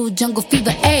got a little jungle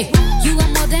fever. Ayy, you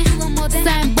want more than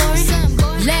something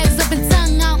boring. Legs up and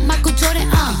tongue out, Michael Jordan.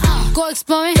 Go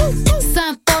exploring,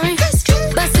 something foreign.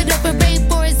 Bust it open,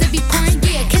 rainforest if you pouring.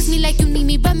 Yeah, kiss me like you need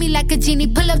me, rub me like a genie.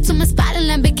 Pull up to my spot in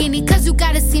Lamborghini, cause you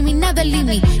gotta see me, never leave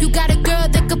me. You got a girl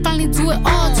that could finally do it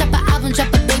all. Drop an album,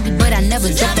 drop a baby, but I never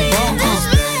drop a ball.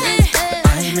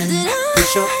 I'm in.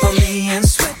 Push up on me and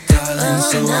sweat, darling.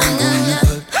 So I'm gonna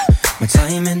put my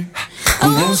time in. I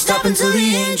won't stop until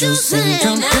the angels sing.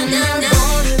 Jump in that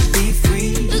water, be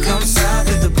free. Come south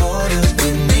of the border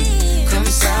with me. Come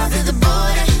south of the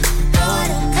border,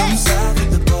 border. Come south of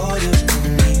the border with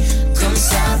me. Come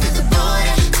south of the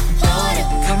border, border.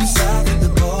 Come south of the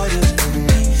border with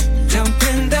me. Jump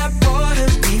in that water,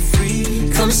 be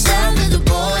free. Come south of the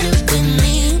border with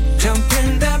me. Jump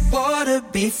in that water,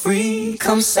 be free.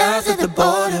 Come south of the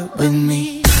border with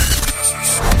me.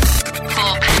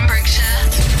 For Pembrokeshire,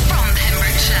 from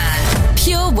Pembrokeshire,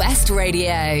 Pure West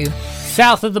Radio.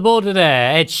 South of the border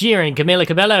there, Ed Sheeran, Camila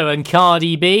Cabello and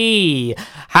Cardi B.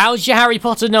 How's your Harry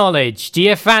Potter knowledge? Do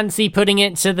you fancy putting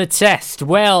it to the test?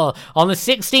 Well, on the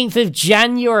 16th of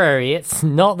January, it's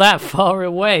not that far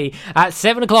away, at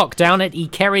 7 o'clock down at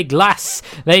Ekerry Glass,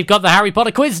 they've got the Harry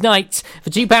Potter quiz night for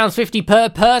 £2.50 per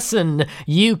person.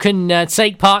 You can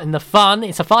take part in the fun.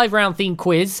 It's a 5-round themed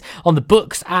quiz on the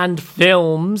books and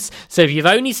films. So if you've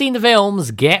only seen the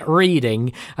films, get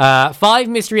reading. 5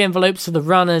 mystery envelopes for the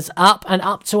runners up and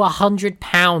up to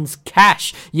 £100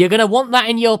 cash. You're going to want that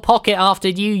in your pocket after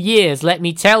New Year's, let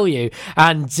me tell you.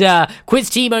 And quiz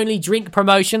team only drink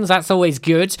promotions, that's always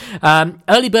good.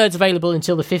 Early birds available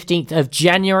until the 15th of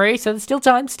January, so there's still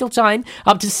time.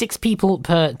 Up to 6 people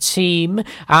per team,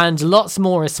 and lots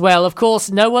more as well. Of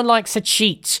course, no one likes a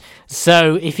cheat,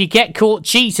 so if you get caught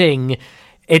cheating,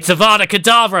 it's Avada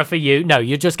Kedavra for you. No,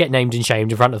 you just get named and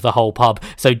shamed in front of the whole pub.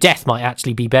 So death might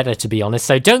actually be better, to be honest.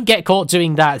 So don't get caught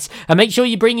doing that. And make sure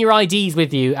you bring your IDs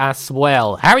with you as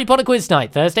well. Harry Potter Quiz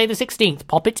Night, Thursday the 16th.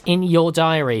 Pop it in your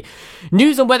diary.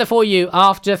 News and weather for you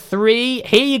after 3.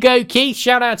 Here you go, Keith.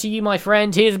 Shout out to you, my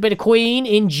friend. Here's a bit of Queen.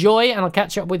 Enjoy, and I'll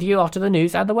catch up with you after the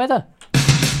news and the weather.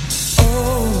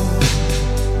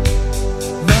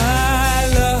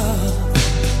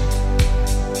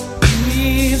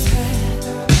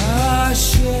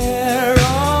 Share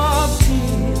of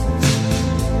tears.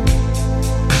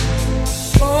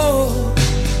 Oh,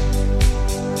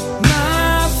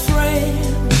 my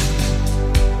friend,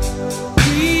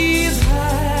 we've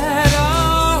had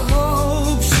our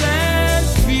hopes and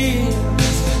fears.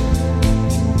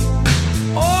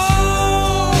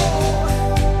 Oh,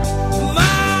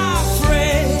 my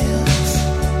friends,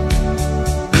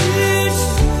 it's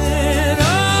been a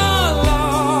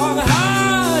long,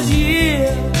 hard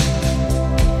year.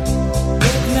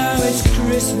 Now it's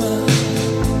Christmas.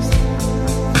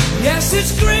 Yes,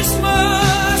 it's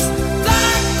Christmas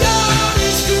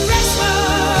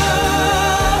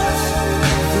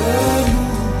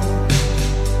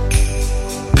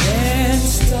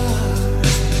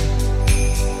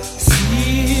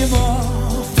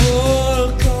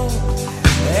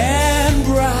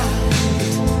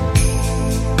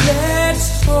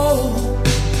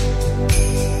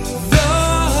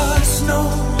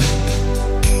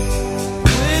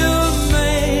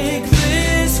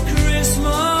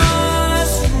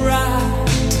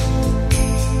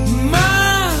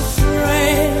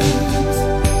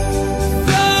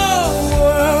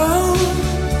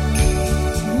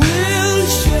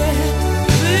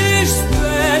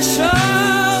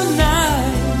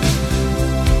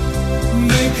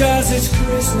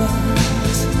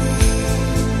Christmas.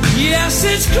 Yes,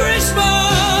 it's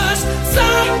Christmas.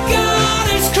 Thank God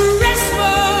it's Christmas.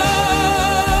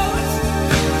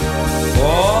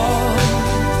 For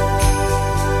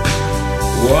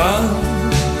one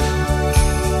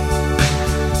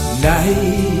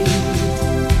night.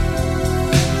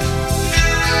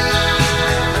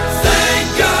 Thank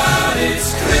God it's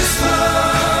Christmas.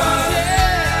 Yeah.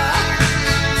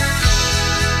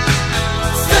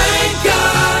 Thank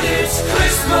God it's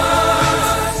Christmas.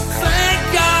 Thank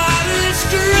God it's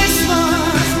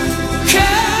Christmas.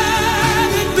 Can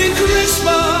it be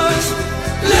Christmas?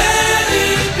 Let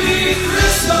it be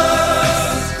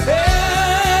Christmas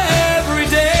every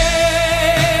day.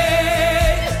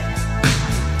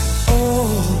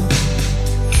 Oh,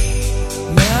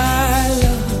 my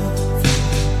love,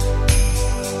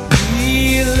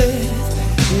 we live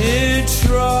in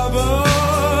troubled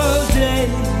days.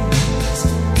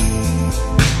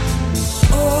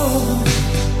 Oh,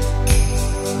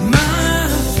 my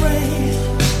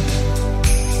friend,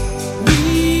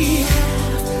 we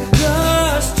have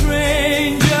the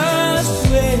strangest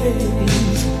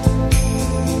ways.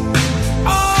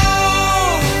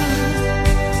 Oh,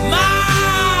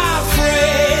 my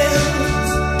friends,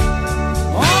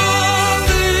 on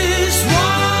this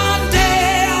one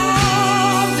day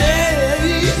of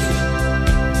days,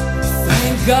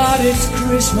 thank God it's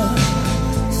Christmas.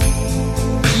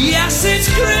 Yes, it's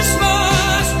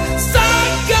Christmas.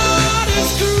 Thank God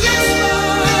it's Christmas.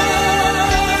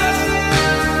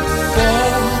 For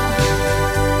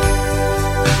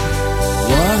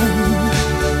one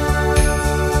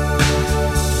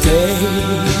day.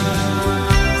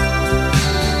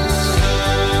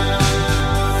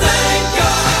 Thank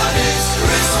God it's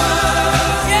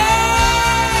Christmas.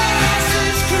 Yes,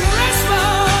 it's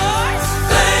Christmas.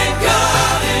 Thank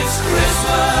God it's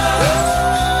Christmas.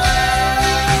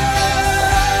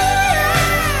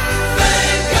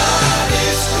 Thank God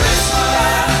it's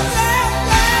Christmas.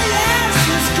 Yes,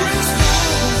 it's Christmas.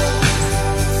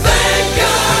 Thank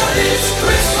God it's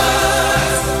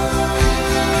Christmas.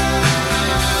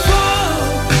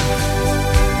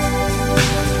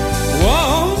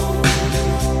 Whoa.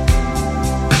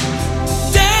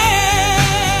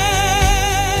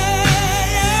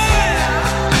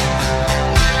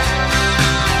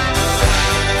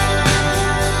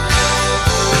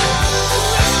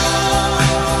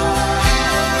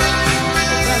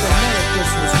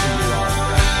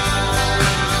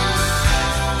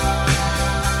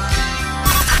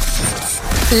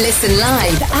 Listen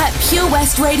live at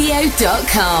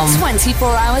purewestradio.com.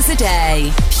 24 hours a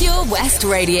day. Pure West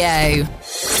Radio.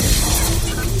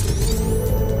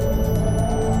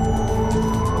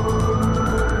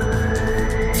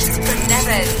 From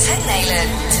Devon to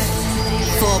Neyland.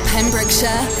 For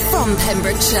Pembrokeshire, from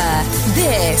Pembrokeshire,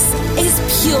 this is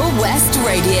Pure West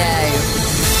Radio.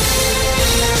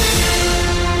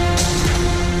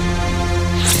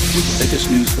 With the latest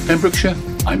news for Pembrokeshire,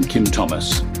 I'm Kim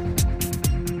Thomas.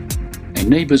 A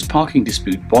neighbour's parking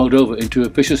dispute boiled over into a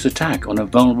vicious attack on a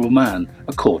vulnerable man,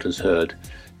 a court has heard.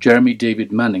 Jeremy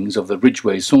David Mannings of the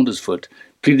Ridgeway Saundersfoot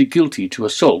pleaded guilty to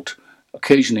assault,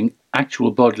 occasioning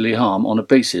actual bodily harm on a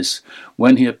basis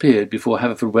when he appeared before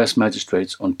Haverfordwest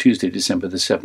magistrates on Tuesday, December the 7th.